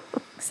 Yeah.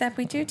 Except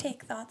we do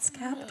take thoughts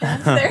captive.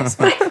 There's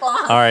my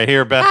claw. All right,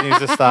 here Beth needs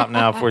to stop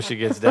now before she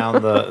gets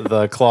down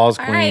the claws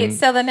All queen. right,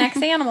 so the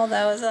next animal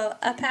though is a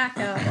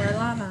alpaca or a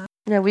llama.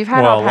 Yeah, we've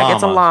had Well, alpaca.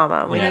 It's a llama.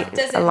 llama. We Yeah. need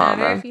Does it a llama.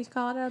 matter if you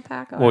call it an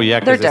alpaca? Well, yeah,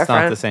 They're because it's not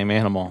different. the same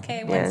animal.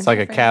 Okay, Yeah. It's like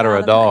a different cat or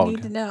a about them? I dog.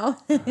 need to know.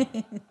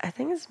 I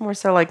think it's more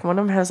so like one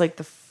of them has like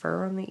the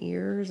fur on the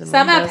ears. And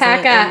Some one doesn't,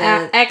 alpaca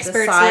and the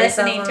experts size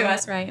of listening to them-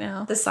 us right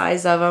now. The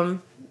size of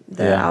them.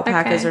 The Yeah.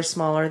 alpacas Okay. are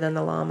smaller than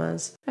the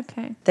llamas.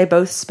 Okay. They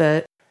both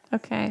spit.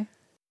 Okay.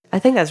 I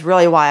think that's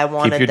really why I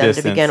wanted your them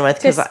distance. to begin with.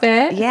 To 'cause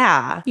spit?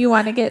 Yeah. You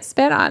want to get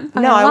spit on?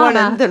 By No, a I llama.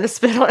 wanted them to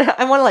spit on.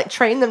 I want to like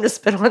train them to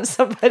spit on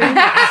somebody.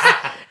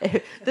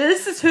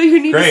 This is who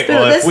you need to Great. spit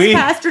Well, on. if This we is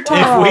Pastor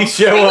Tom. if we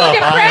show We up, need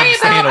to I'm pray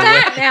staying about away.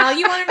 that now.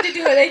 You want them to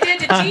do what they did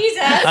to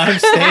Jesus. I'm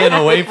staying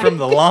away from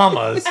the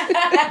llamas.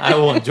 I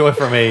will enjoy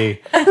from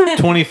a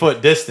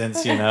 20-foot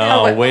distance,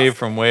 away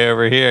from way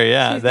over here.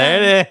 Yeah,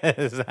 there it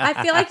is.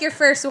 I feel like your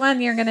first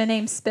one you're going to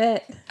name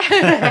Spit.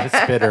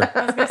 Spitter.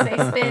 I was going to say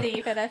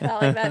Spitty, but I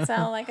felt like that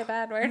sounded like a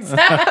bad word.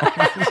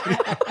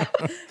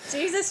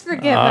 Jesus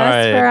forgive All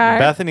us for right, our...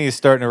 Bethany's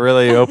starting to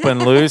really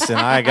open loose, and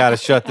I got to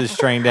shut this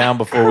train down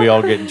before we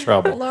all get in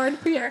trouble. Lord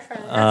purify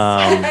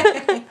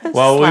us.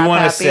 Well, we Slap want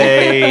to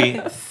happy.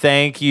 say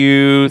thank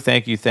you,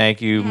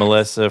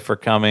 Melissa, for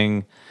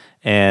coming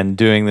and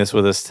doing this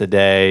with us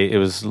today. It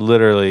was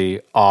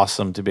literally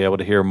awesome to be able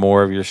to hear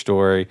more of your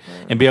story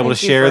and be able Thank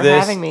to you share for this.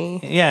 having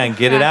me. Yeah, and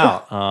get it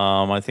out.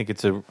 I think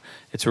it's a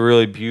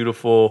really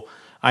beautiful.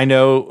 I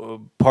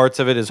know parts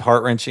of it is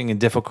heart wrenching and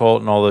difficult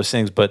and all those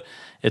things, but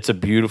it's a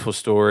beautiful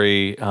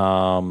story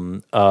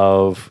of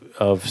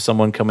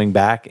someone coming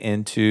back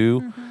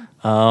into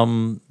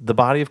the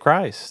body of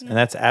Christ, and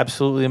that's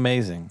absolutely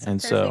amazing. It's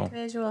and a so, perfect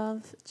visual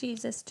of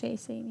Jesus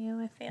chasing you.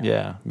 I feel.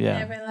 yeah,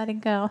 Never letting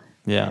go.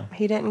 yeah.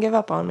 He didn't give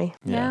up on me.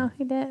 No,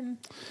 he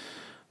didn't.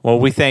 Well,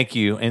 we thank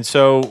you. And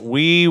so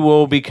we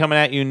will be coming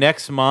at you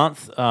next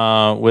month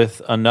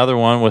with another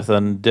one with a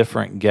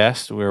different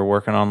guest. We're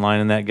working on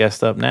lining that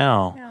guest up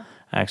now,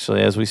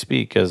 actually, as we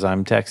speak, because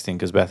I'm texting,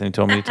 because Bethany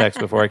told me to text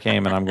before I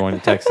came, and I'm going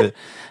to text it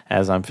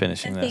as I'm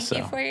finishing this.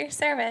 Thank you for your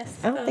service.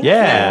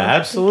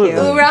 Absolutely.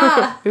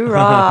 Hoorah.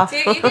 Hoorah. Do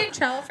you get in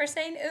trouble for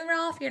saying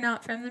hoorah if you're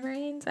not from the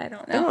Marines? I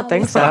don't know. I don't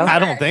think so. I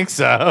don't think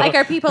so. Like,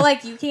 are people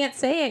like, you can't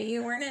say it,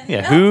 you weren't in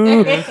the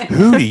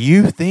Who do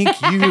you think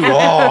you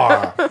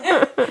are?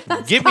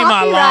 Give me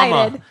my llama.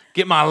 copyrighted.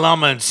 Get my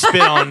llama and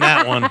spit on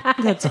that one.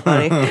 That's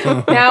funny.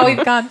 Now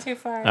we've gone too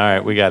far. All right,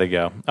 we got to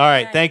go. All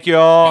right, thank you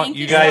all. Thank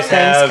you you guys so much.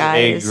 have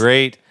Thanks, guys. a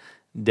great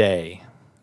day.